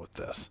happen with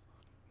this,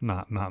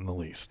 not in the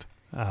least.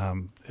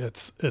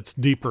 It's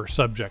deeper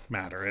subject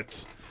matter.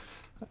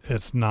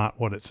 It's not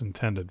what it's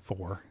intended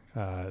for.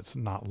 It's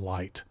not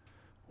light,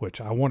 which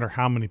I wonder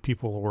how many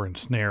people were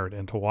ensnared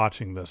into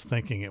watching this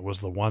thinking it was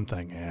the one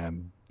thing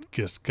and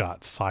just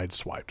got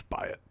sideswiped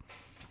by it.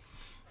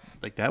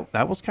 Like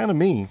that was kind of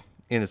me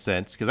in a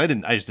sense, because I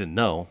just didn't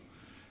know.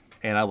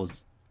 And I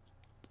was,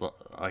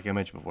 like I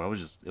mentioned before, I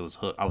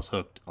was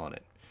hooked on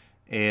it.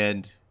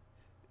 And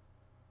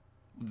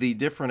the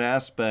different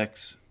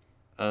aspects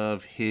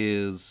of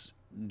his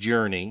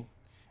journey,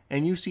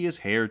 and you see his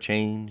hair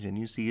change, and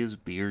you see his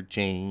beard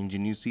change,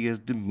 and you see his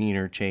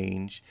demeanor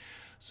change.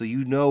 So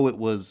you know it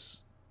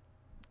was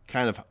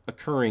kind of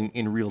occurring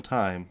in real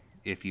time,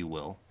 if you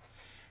will.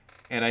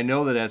 And I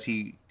know that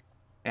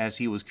as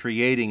he was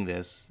creating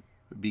this,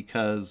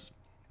 because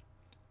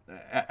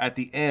at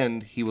the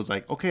end, he was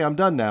like, okay, I'm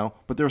done now.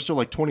 But there were still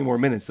like 20 more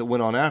minutes that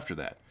went on after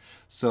that.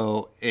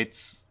 So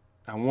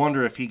I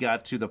wonder if he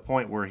got to the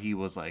point where he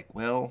was like,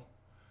 well,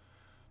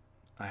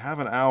 I have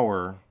an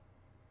hour,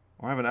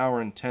 or I have an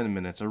hour and 10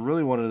 minutes. I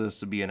really wanted this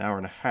to be an hour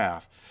and a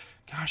half.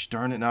 Gosh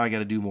darn it, now I got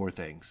to do more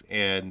things.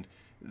 And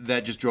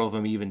that just drove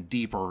him even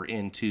deeper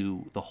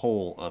into the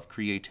hole of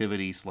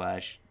creativity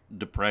 /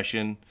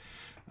 depression.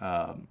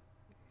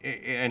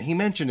 And he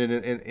mentioned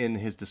it in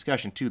his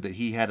discussion too, that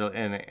he had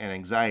an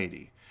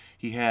anxiety.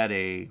 He had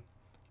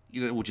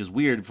which is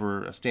weird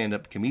for a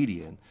stand-up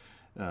comedian,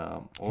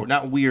 or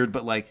not weird,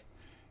 but like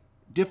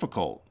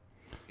difficult.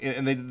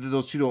 And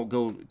those two don't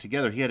go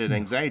together. He had an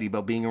anxiety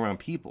about being around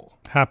people.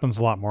 Happens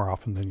a lot more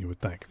often than you would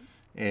think.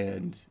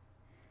 And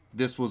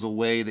this was a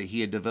way that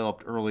he had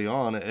developed early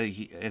on,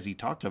 as he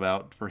talked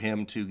about, for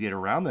him to get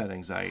around that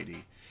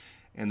anxiety.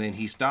 And then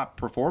he stopped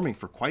performing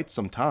for quite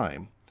some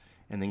time,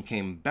 and then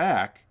came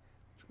back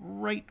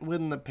right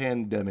when the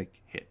pandemic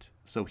hit.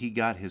 So he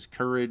got his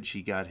courage,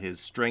 he got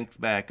his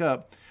strength back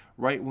up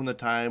right when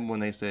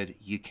they said,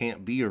 you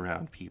can't be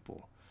around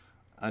people.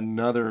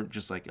 Another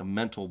just like a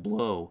mental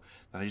blow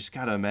that I just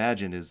got to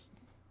imagine is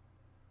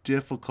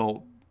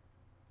difficult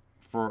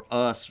for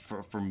us,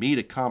 for me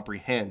to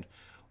comprehend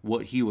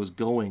what he was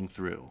going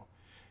through.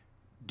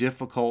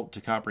 Difficult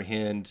to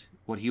comprehend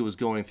what he was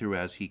going through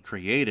as he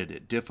created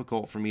it.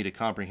 Difficult for me to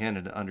comprehend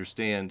and to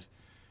understand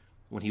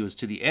when he was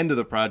to the end of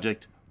the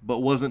project, but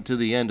wasn't to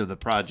the end of the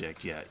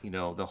project yet. You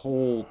know, that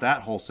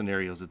whole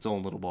scenario is its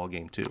own little ball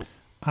game too.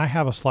 I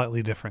have a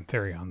slightly different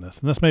theory on this,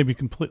 and this may be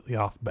completely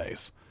off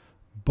base,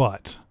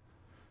 but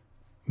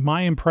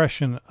my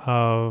impression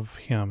of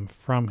him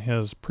from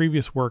his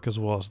previous work as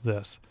well as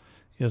this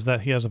is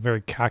that he has a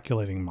very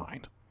calculating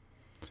mind.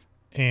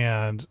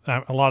 And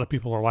a lot of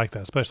people are like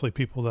that, especially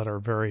people that are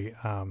very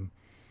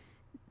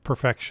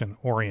perfection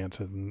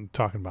oriented and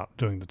talking about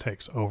doing the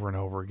takes over and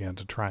over again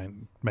to try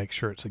and make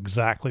sure it's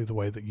exactly the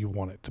way that you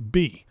want it to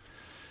be.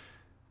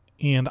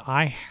 And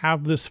I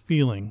have this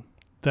feeling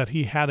that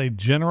he had a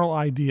general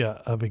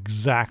idea of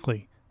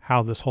exactly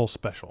how this whole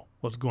special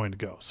was going to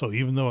go. So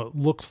even though it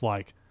looks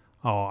like,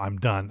 oh, I'm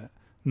done,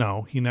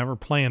 no, he never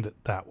planned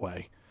it that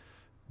way.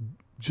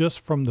 Just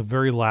from the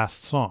very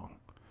last song,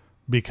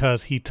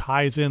 because he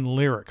ties in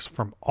lyrics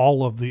from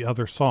all of the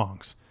other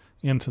songs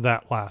into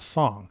that last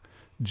song.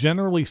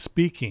 Generally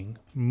speaking,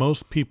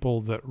 most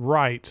people that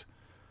write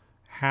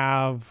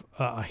have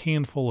a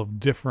handful of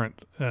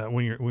different,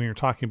 when you're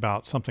talking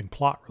about something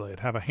plot related,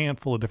 have a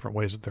handful of different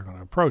ways that they're going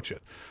to approach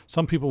it.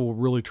 Some people will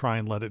really try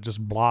and let it just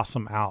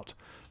blossom out.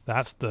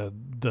 That's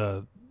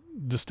the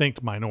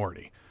distinct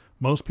minority.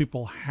 Most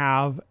people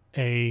have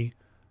a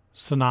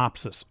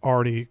synopsis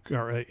already,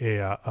 or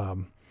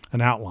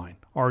an outline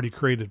already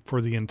created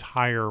for the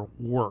entire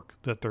work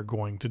that they're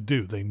going to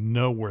do. They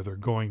know where they're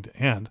going to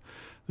end.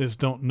 They just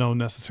don't know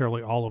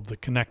necessarily all of the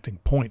connecting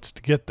points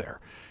to get there.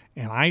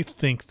 And I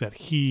think that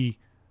he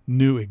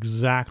knew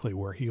exactly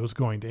where he was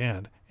going to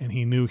end, and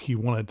he knew he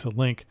wanted to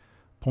link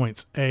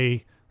points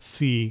A,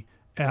 C,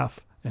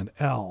 F, and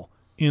L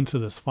into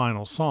this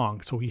final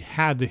song. So he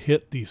had to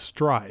hit these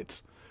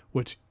strides,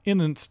 which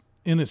in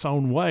its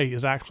own way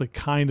is actually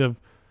kind of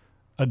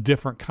a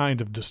different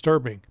kind of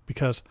disturbing,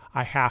 because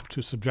I have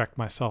to subject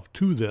myself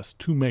to this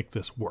to make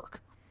this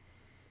work.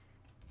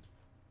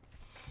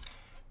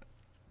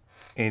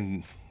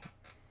 And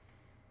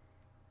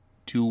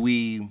do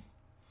we,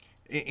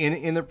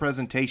 in the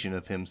presentation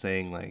of him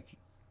saying like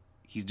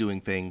he's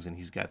doing things and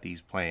he's got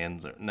these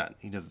plans, or not,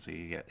 he doesn't say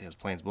he has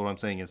plans, but what I'm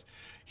saying is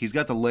he's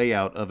got the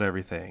layout of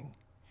everything.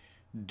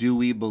 Do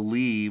we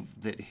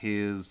believe that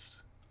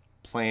his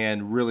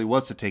plan really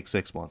was to take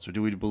 6 months, or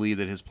do we believe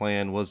that his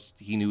plan was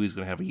he knew he was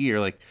going to have a year?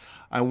 Like,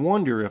 I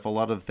wonder if a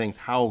lot of the things,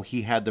 how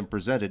he had them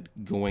presented,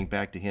 going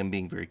back to him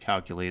being very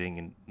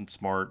calculating and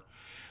smart,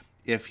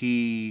 if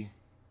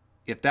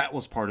that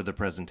was part of the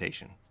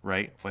presentation,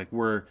 right? Like,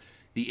 where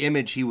the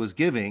image he was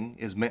giving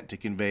is meant to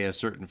convey a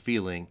certain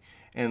feeling,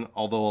 and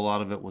although a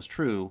lot of it was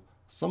true,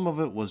 some of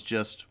it was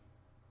just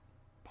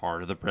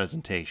part of the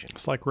presentation.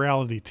 It's like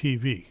reality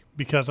TV,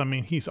 because I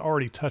mean, he's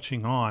already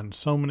touching on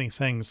so many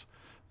things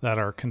that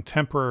are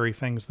contemporary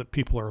things that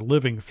people are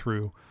living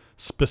through,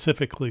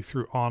 specifically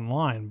through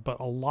online. But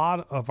a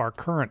lot of our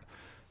current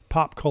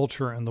pop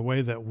culture and the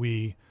way that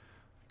we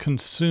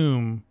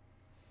consume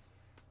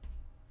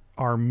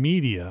our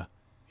media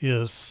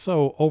is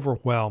so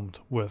overwhelmed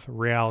with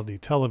reality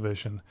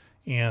television,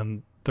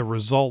 and the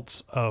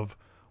results of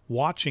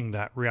watching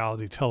that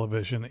reality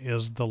television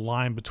is the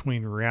line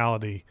between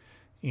reality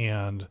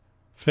and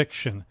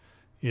fiction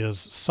is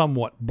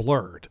somewhat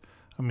blurred.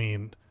 I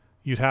mean,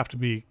 you'd have to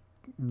be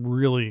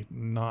really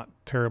not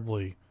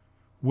terribly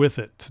with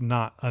it to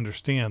not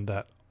understand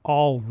that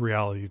all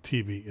reality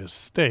TV is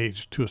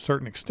staged to a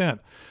certain extent.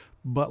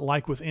 But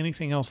like with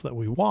anything else that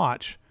we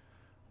watch,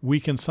 we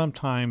can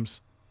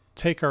sometimes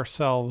take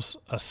ourselves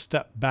a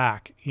step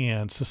back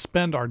and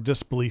suspend our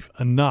disbelief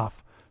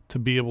enough to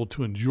be able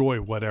to enjoy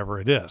whatever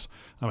it is.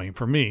 I mean,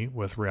 for me,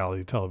 with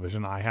reality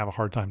television, I have a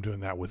hard time doing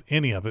that with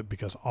any of it,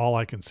 because all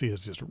I can see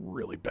is just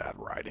really bad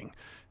writing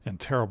and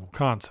terrible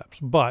concepts.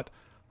 But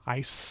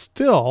I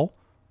still,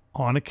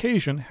 on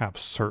occasion, have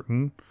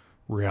certain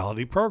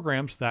reality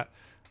programs that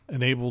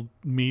enable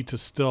me to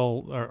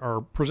still,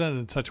 are presented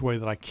in such a way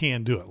that I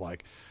can do it.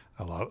 Like,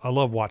 I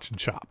love watching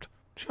Chopped.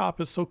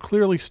 Chopped is so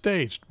clearly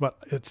staged, but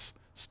it's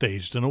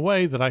staged in a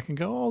way that I can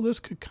go, oh, this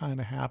could kind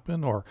of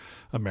happen. Or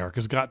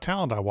America's Got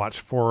Talent, I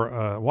watched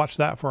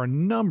that for a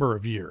number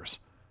of years.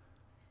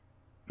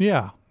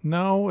 Yeah,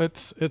 no,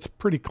 it's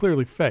pretty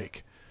clearly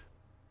fake.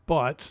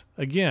 But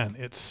again,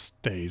 it's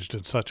staged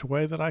in such a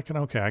way that I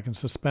can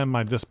suspend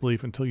my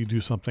disbelief until you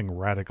do something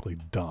radically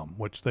dumb,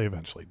 which they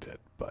eventually did.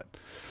 But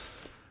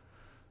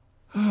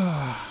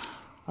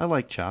I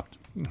like Chopped.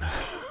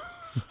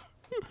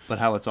 But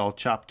how it's all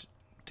chopped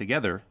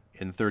together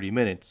in 30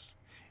 minutes.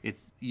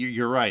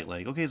 You're right.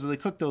 Like, okay, so they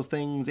cook those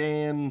things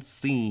and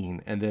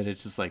scene, and then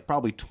it's just like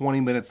probably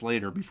 20 minutes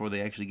later before they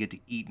actually get to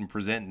eat and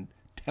present and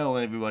tell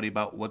everybody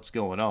about what's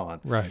going on.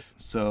 Right.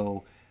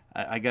 So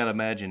I got to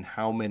imagine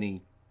how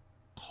many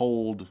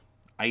cold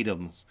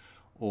items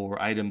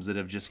or items that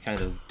have just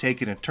kind of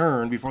taken a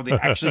turn before they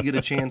actually get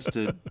a chance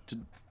to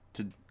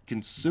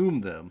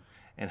consume them,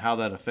 and how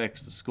that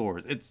affects the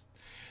scores.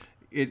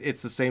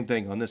 It's the same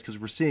thing on this, because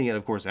we're seeing it,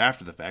 of course,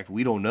 after the fact.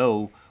 We don't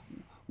know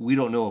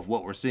if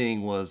what we're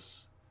seeing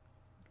was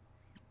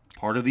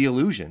part of the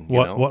illusion.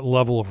 What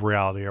level of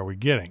reality are we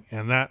getting?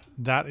 And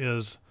that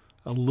is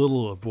a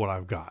little of what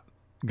I've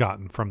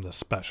gotten from this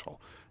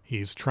special.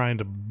 He's trying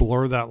to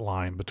blur that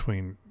line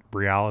between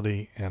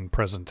reality and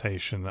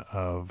presentation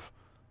of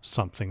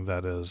something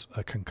that is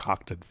a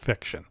concocted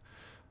fiction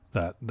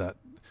that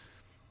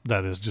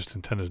is just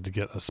intended to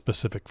get a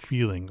specific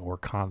feeling or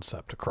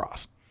concept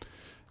across.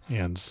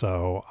 And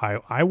so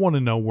I want to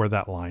know where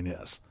that line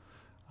is.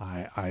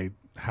 I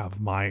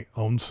have my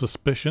own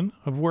suspicion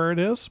of where it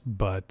is,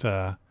 but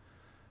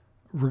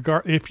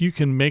if you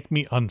can make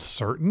me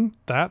uncertain,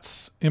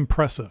 that's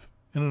impressive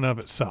in and of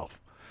itself.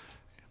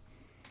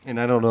 And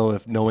I don't know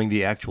if knowing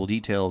the actual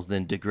details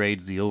then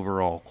degrades the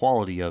overall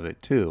quality of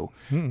it too,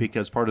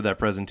 because part of that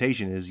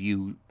presentation is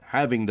you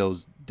having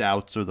those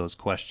doubts or those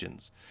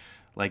questions.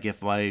 Like,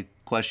 if my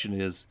question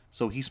is,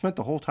 so he spent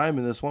the whole time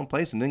in this one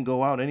place and didn't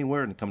go out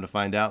anywhere, and come to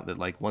find out that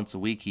like once a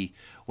week he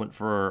went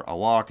for a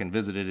walk and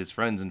visited his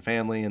friends and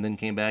family and then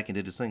came back and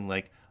did his thing,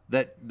 like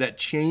that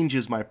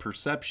changes my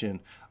perception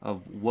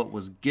of what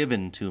was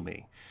given to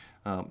me.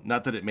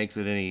 Not that it makes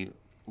it any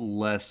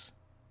less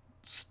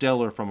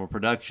stellar from a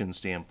production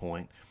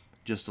standpoint,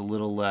 just a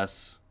little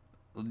less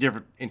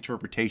different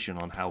interpretation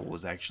on how it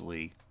was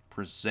actually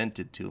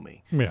presented to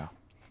me. Yeah.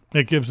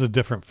 It gives a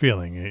different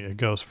feeling. It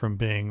goes from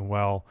being,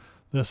 well,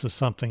 this is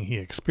something he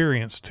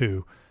experienced,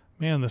 to,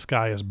 man, this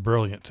guy is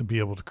brilliant to be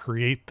able to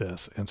create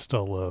this and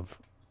still live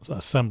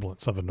a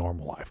semblance of a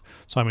normal life.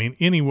 So, I mean,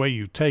 any way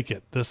you take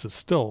it, this is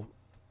still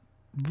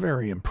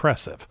very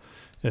impressive.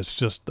 It's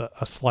just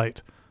a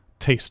slight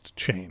taste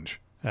change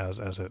as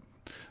it,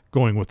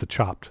 going with the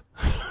Chopped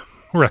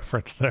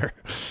reference there.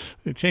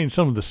 It changed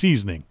some of the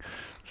seasoning.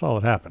 That's all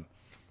that happened.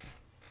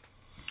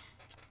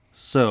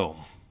 So,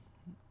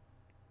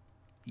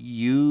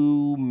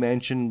 you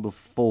mentioned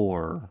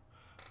before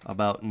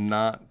about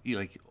not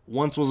like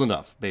once was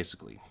enough,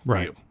 basically. For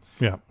Right. you.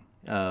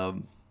 Yeah.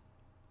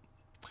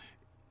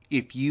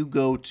 If you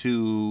go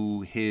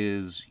to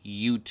his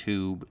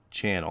YouTube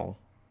channel,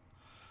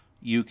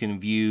 you can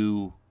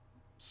view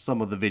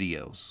some of the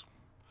videos.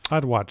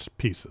 I'd watch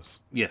pieces.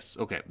 Yes,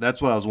 okay. That's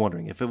what I was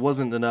wondering. If it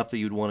wasn't enough that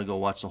you'd want to go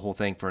watch the whole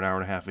thing for an hour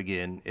and a half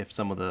again, if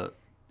some of the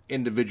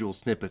individual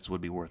snippets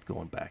would be worth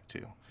going back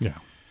to. Yeah.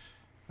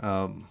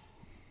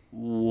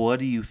 What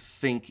do you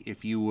think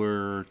if you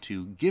were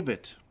to give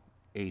it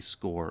a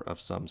score of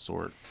some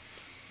sort?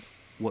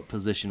 What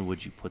position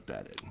would you put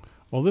that in?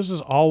 Well, this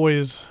is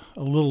always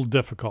a little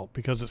difficult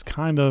because it's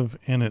kind of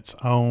in its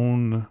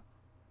own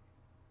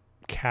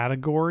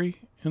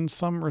category in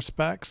some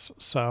respects.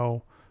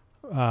 So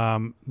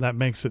that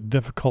makes it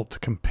difficult to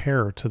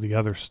compare to the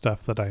other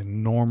stuff that I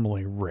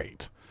normally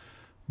rate.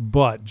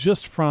 But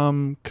just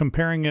from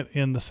comparing it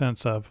in the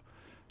sense of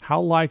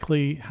how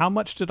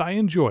much did I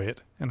enjoy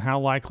it and how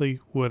likely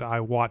would I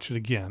watch it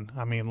again?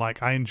 I mean,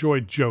 like I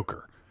enjoyed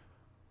Joker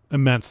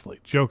immensely.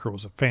 Joker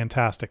was a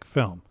fantastic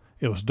film.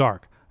 It was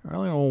dark. I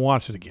really don't want to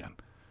watch it again.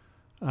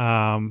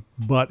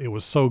 But it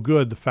was so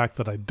good, the fact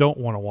that I don't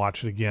want to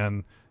watch it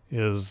again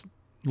is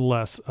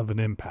less of an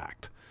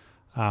impact.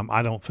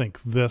 I don't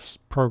think this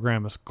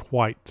program is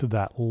quite to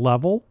that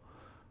level.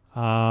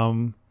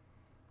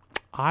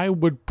 I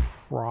would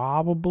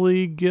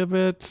probably give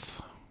it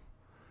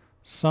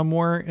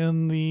somewhere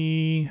in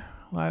the,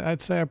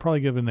 I'd say I'd probably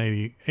give it an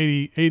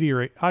 80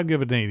 or 8. I'll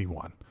give it an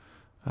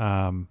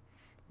 81.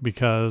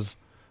 Because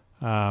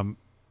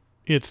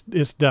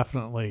it's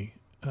definitely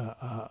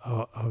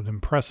an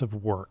impressive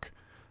work.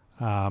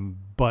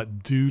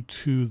 But due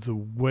to the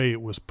way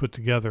it was put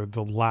together,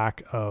 the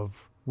lack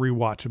of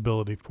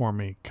rewatchability for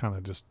me kind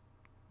of just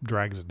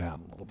drags it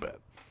down a little bit.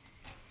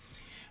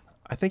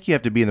 I think you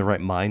have to be in the right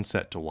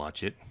mindset to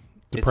watch it.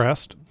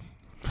 Depressed?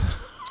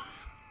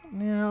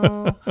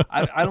 No,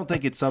 I don't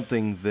think it's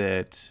something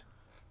that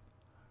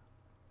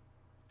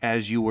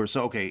as you were.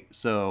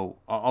 So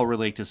I'll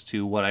relate this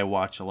to what I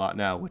watch a lot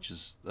now, which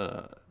is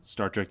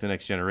Star Trek The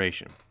Next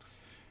Generation.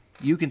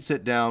 You can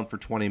sit down for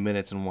 20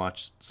 minutes and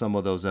watch some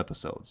of those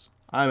episodes.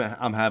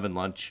 I'm having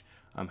lunch.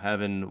 I'm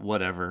having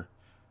whatever,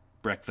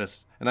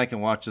 breakfast, and I can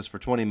watch this for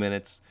 20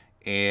 minutes,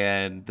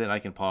 and then I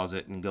can pause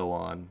it and go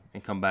on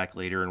and come back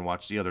later and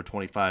watch the other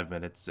 25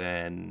 minutes,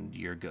 and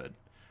you're good,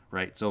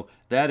 right? So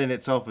that in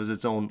itself is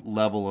its own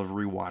level of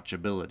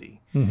rewatchability.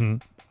 Mm-hmm.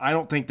 I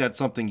don't think that's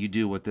something you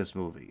do with this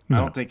movie. No. I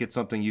don't think it's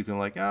something you can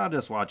like, I'll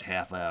just watch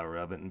half hour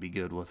of it and be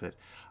good with it.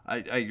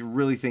 I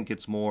really think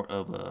it's more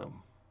of a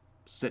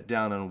sit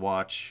down and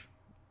watch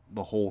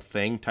the whole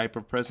thing type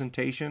of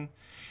presentation.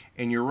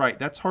 And you're right,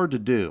 that's hard to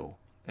do.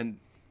 And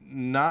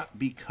not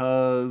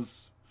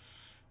because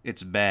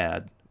it's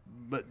bad,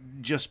 but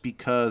just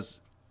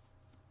because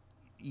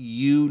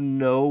you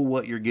know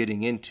what you're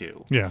getting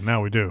into. Yeah,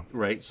 now we do.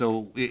 Right?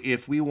 So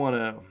if we want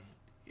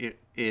to,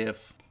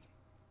 if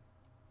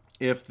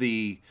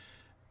the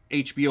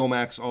HBO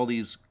Max, all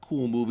these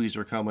cool movies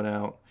are coming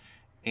out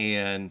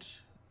and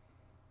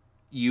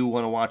you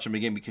want to watch them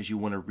again because you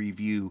want to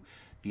review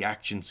the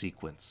action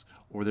sequence,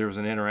 or there was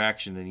an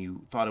interaction and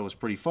you thought it was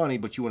pretty funny,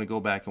 but you want to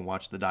go back and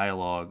watch the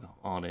dialogue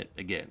on it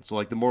again. So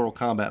like the Mortal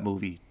Kombat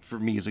movie for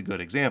me is a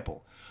good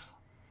example.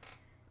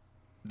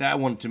 That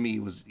one to me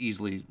was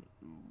easily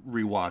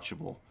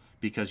rewatchable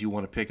because you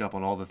want to pick up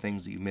on all the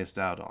things that you missed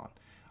out on.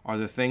 Are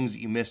there things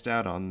that you missed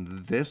out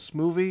on this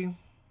movie?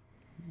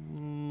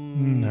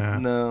 Nah.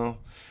 No.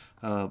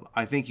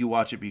 I think you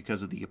watch it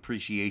because of the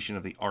appreciation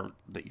of the art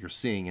that you're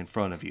seeing in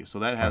front of you. So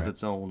that has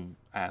its own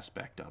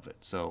aspect of it.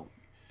 So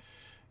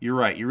you're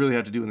right. You really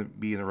have to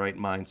be in the right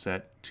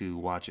mindset to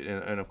watch it.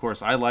 And of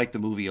course, I like the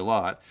movie a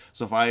lot.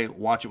 So if I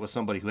watch it with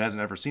somebody who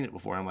hasn't ever seen it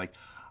before, I'm like,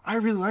 I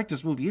really like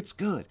this movie. It's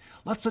good.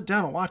 Let's sit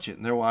down and watch it.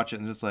 And they're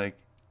watching and it's like,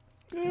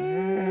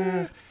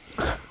 like,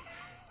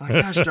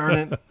 gosh darn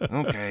it.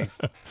 Okay.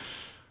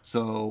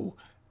 So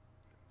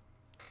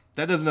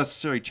that doesn't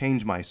necessarily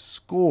change my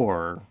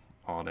score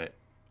on it,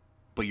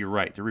 but you're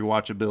right. The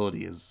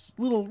rewatchability is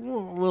a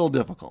little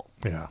difficult.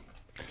 Yeah.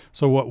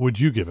 So what would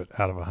you give it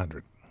out of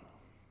 100?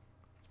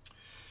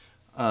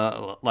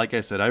 Like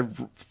I said,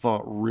 I've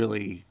thought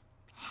really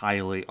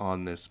highly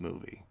on this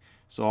movie,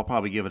 so I'll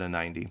probably give it a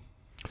 90.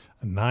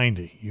 A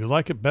 90. You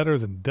like it better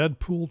than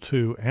Deadpool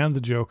 2 and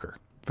the Joker.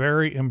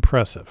 Very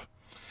impressive.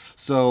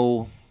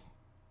 So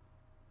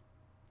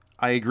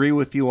I agree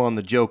with you on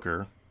the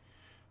Joker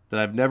that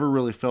I've never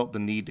really felt the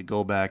need to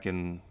go back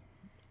and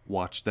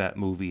watch that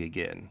movie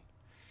again.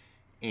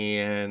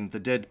 And the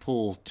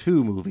Deadpool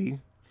 2 movie,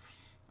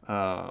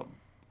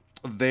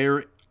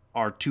 there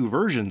are two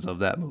versions of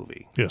that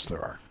movie. Yes, there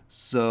are.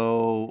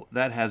 So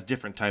that has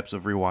different types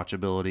of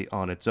rewatchability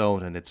on its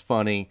own, and it's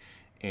funny,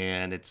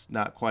 and it's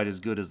not quite as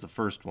good as the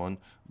first one,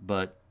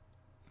 but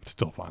It's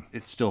still fun.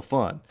 it's still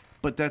fun.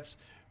 But that's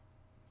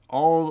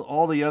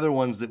all the other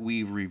ones that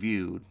we've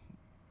reviewed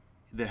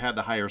that have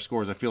the higher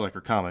scores, I feel like,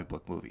 are comic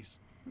book movies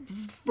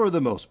for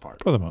the most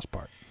part. For the most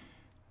part.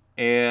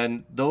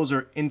 And those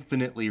are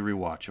infinitely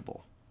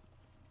rewatchable.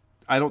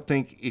 I don't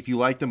think if you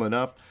like them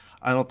enough,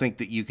 I don't think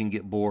that you can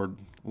get bored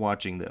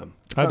watching them.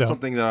 It's not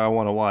something that I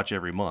want to watch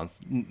every month.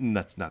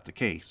 That's not the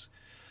case.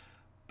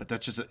 But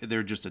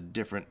they're just a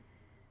different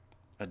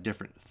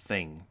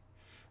thing.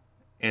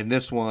 And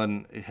this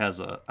one, it has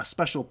a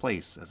special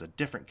place, as a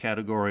different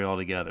category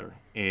altogether.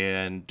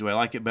 And do I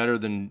like it better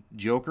than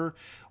Joker?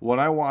 When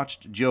I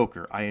watched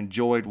Joker, I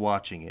enjoyed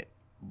watching it,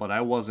 but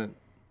I wasn't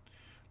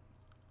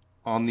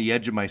on the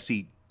edge of my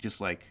seat,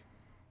 just like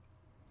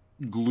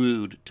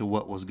glued to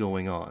what was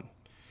going on.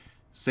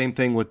 Same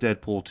thing with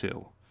Deadpool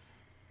 2.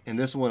 And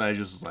this one, I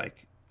just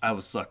like, I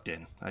was sucked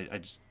in. I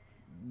just,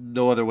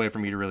 no other way for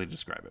me to really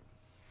describe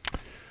it.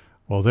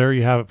 Well, there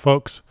you have it,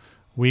 folks.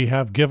 We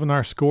have given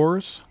our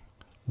scores.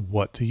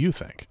 What do you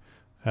think?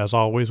 As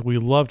always, we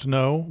love to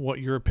know what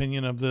your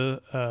opinion of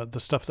the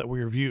stuff that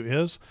we review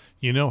is.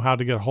 You know how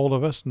to get a hold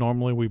of us.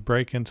 Normally, we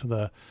break into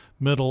the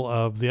middle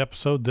of the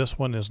episode. This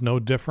one is no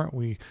different.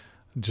 We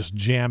just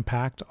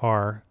jam-packed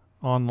our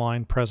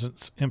online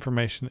presence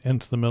information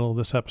into the middle of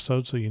this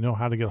episode, so you know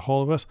how to get a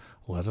hold of us.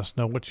 Let us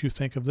know what you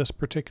think of this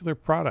particular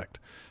product.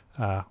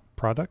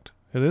 Product?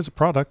 It is a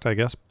product, I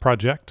guess.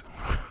 Project.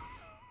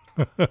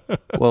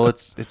 Well,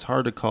 it's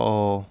hard to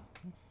call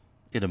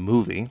it a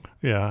movie.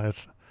 Yeah,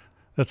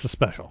 it's a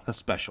special. A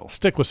special.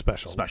 Stick with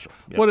special. Special.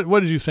 Yep.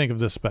 What did you think of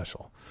this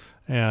special?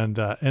 And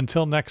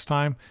until next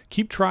time,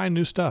 keep trying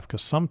new stuff,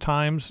 because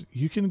sometimes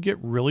you can get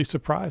really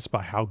surprised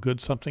by how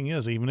good something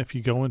is, even if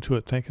you go into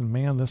it thinking,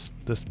 man, this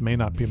may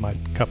not be my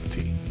cup of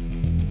tea.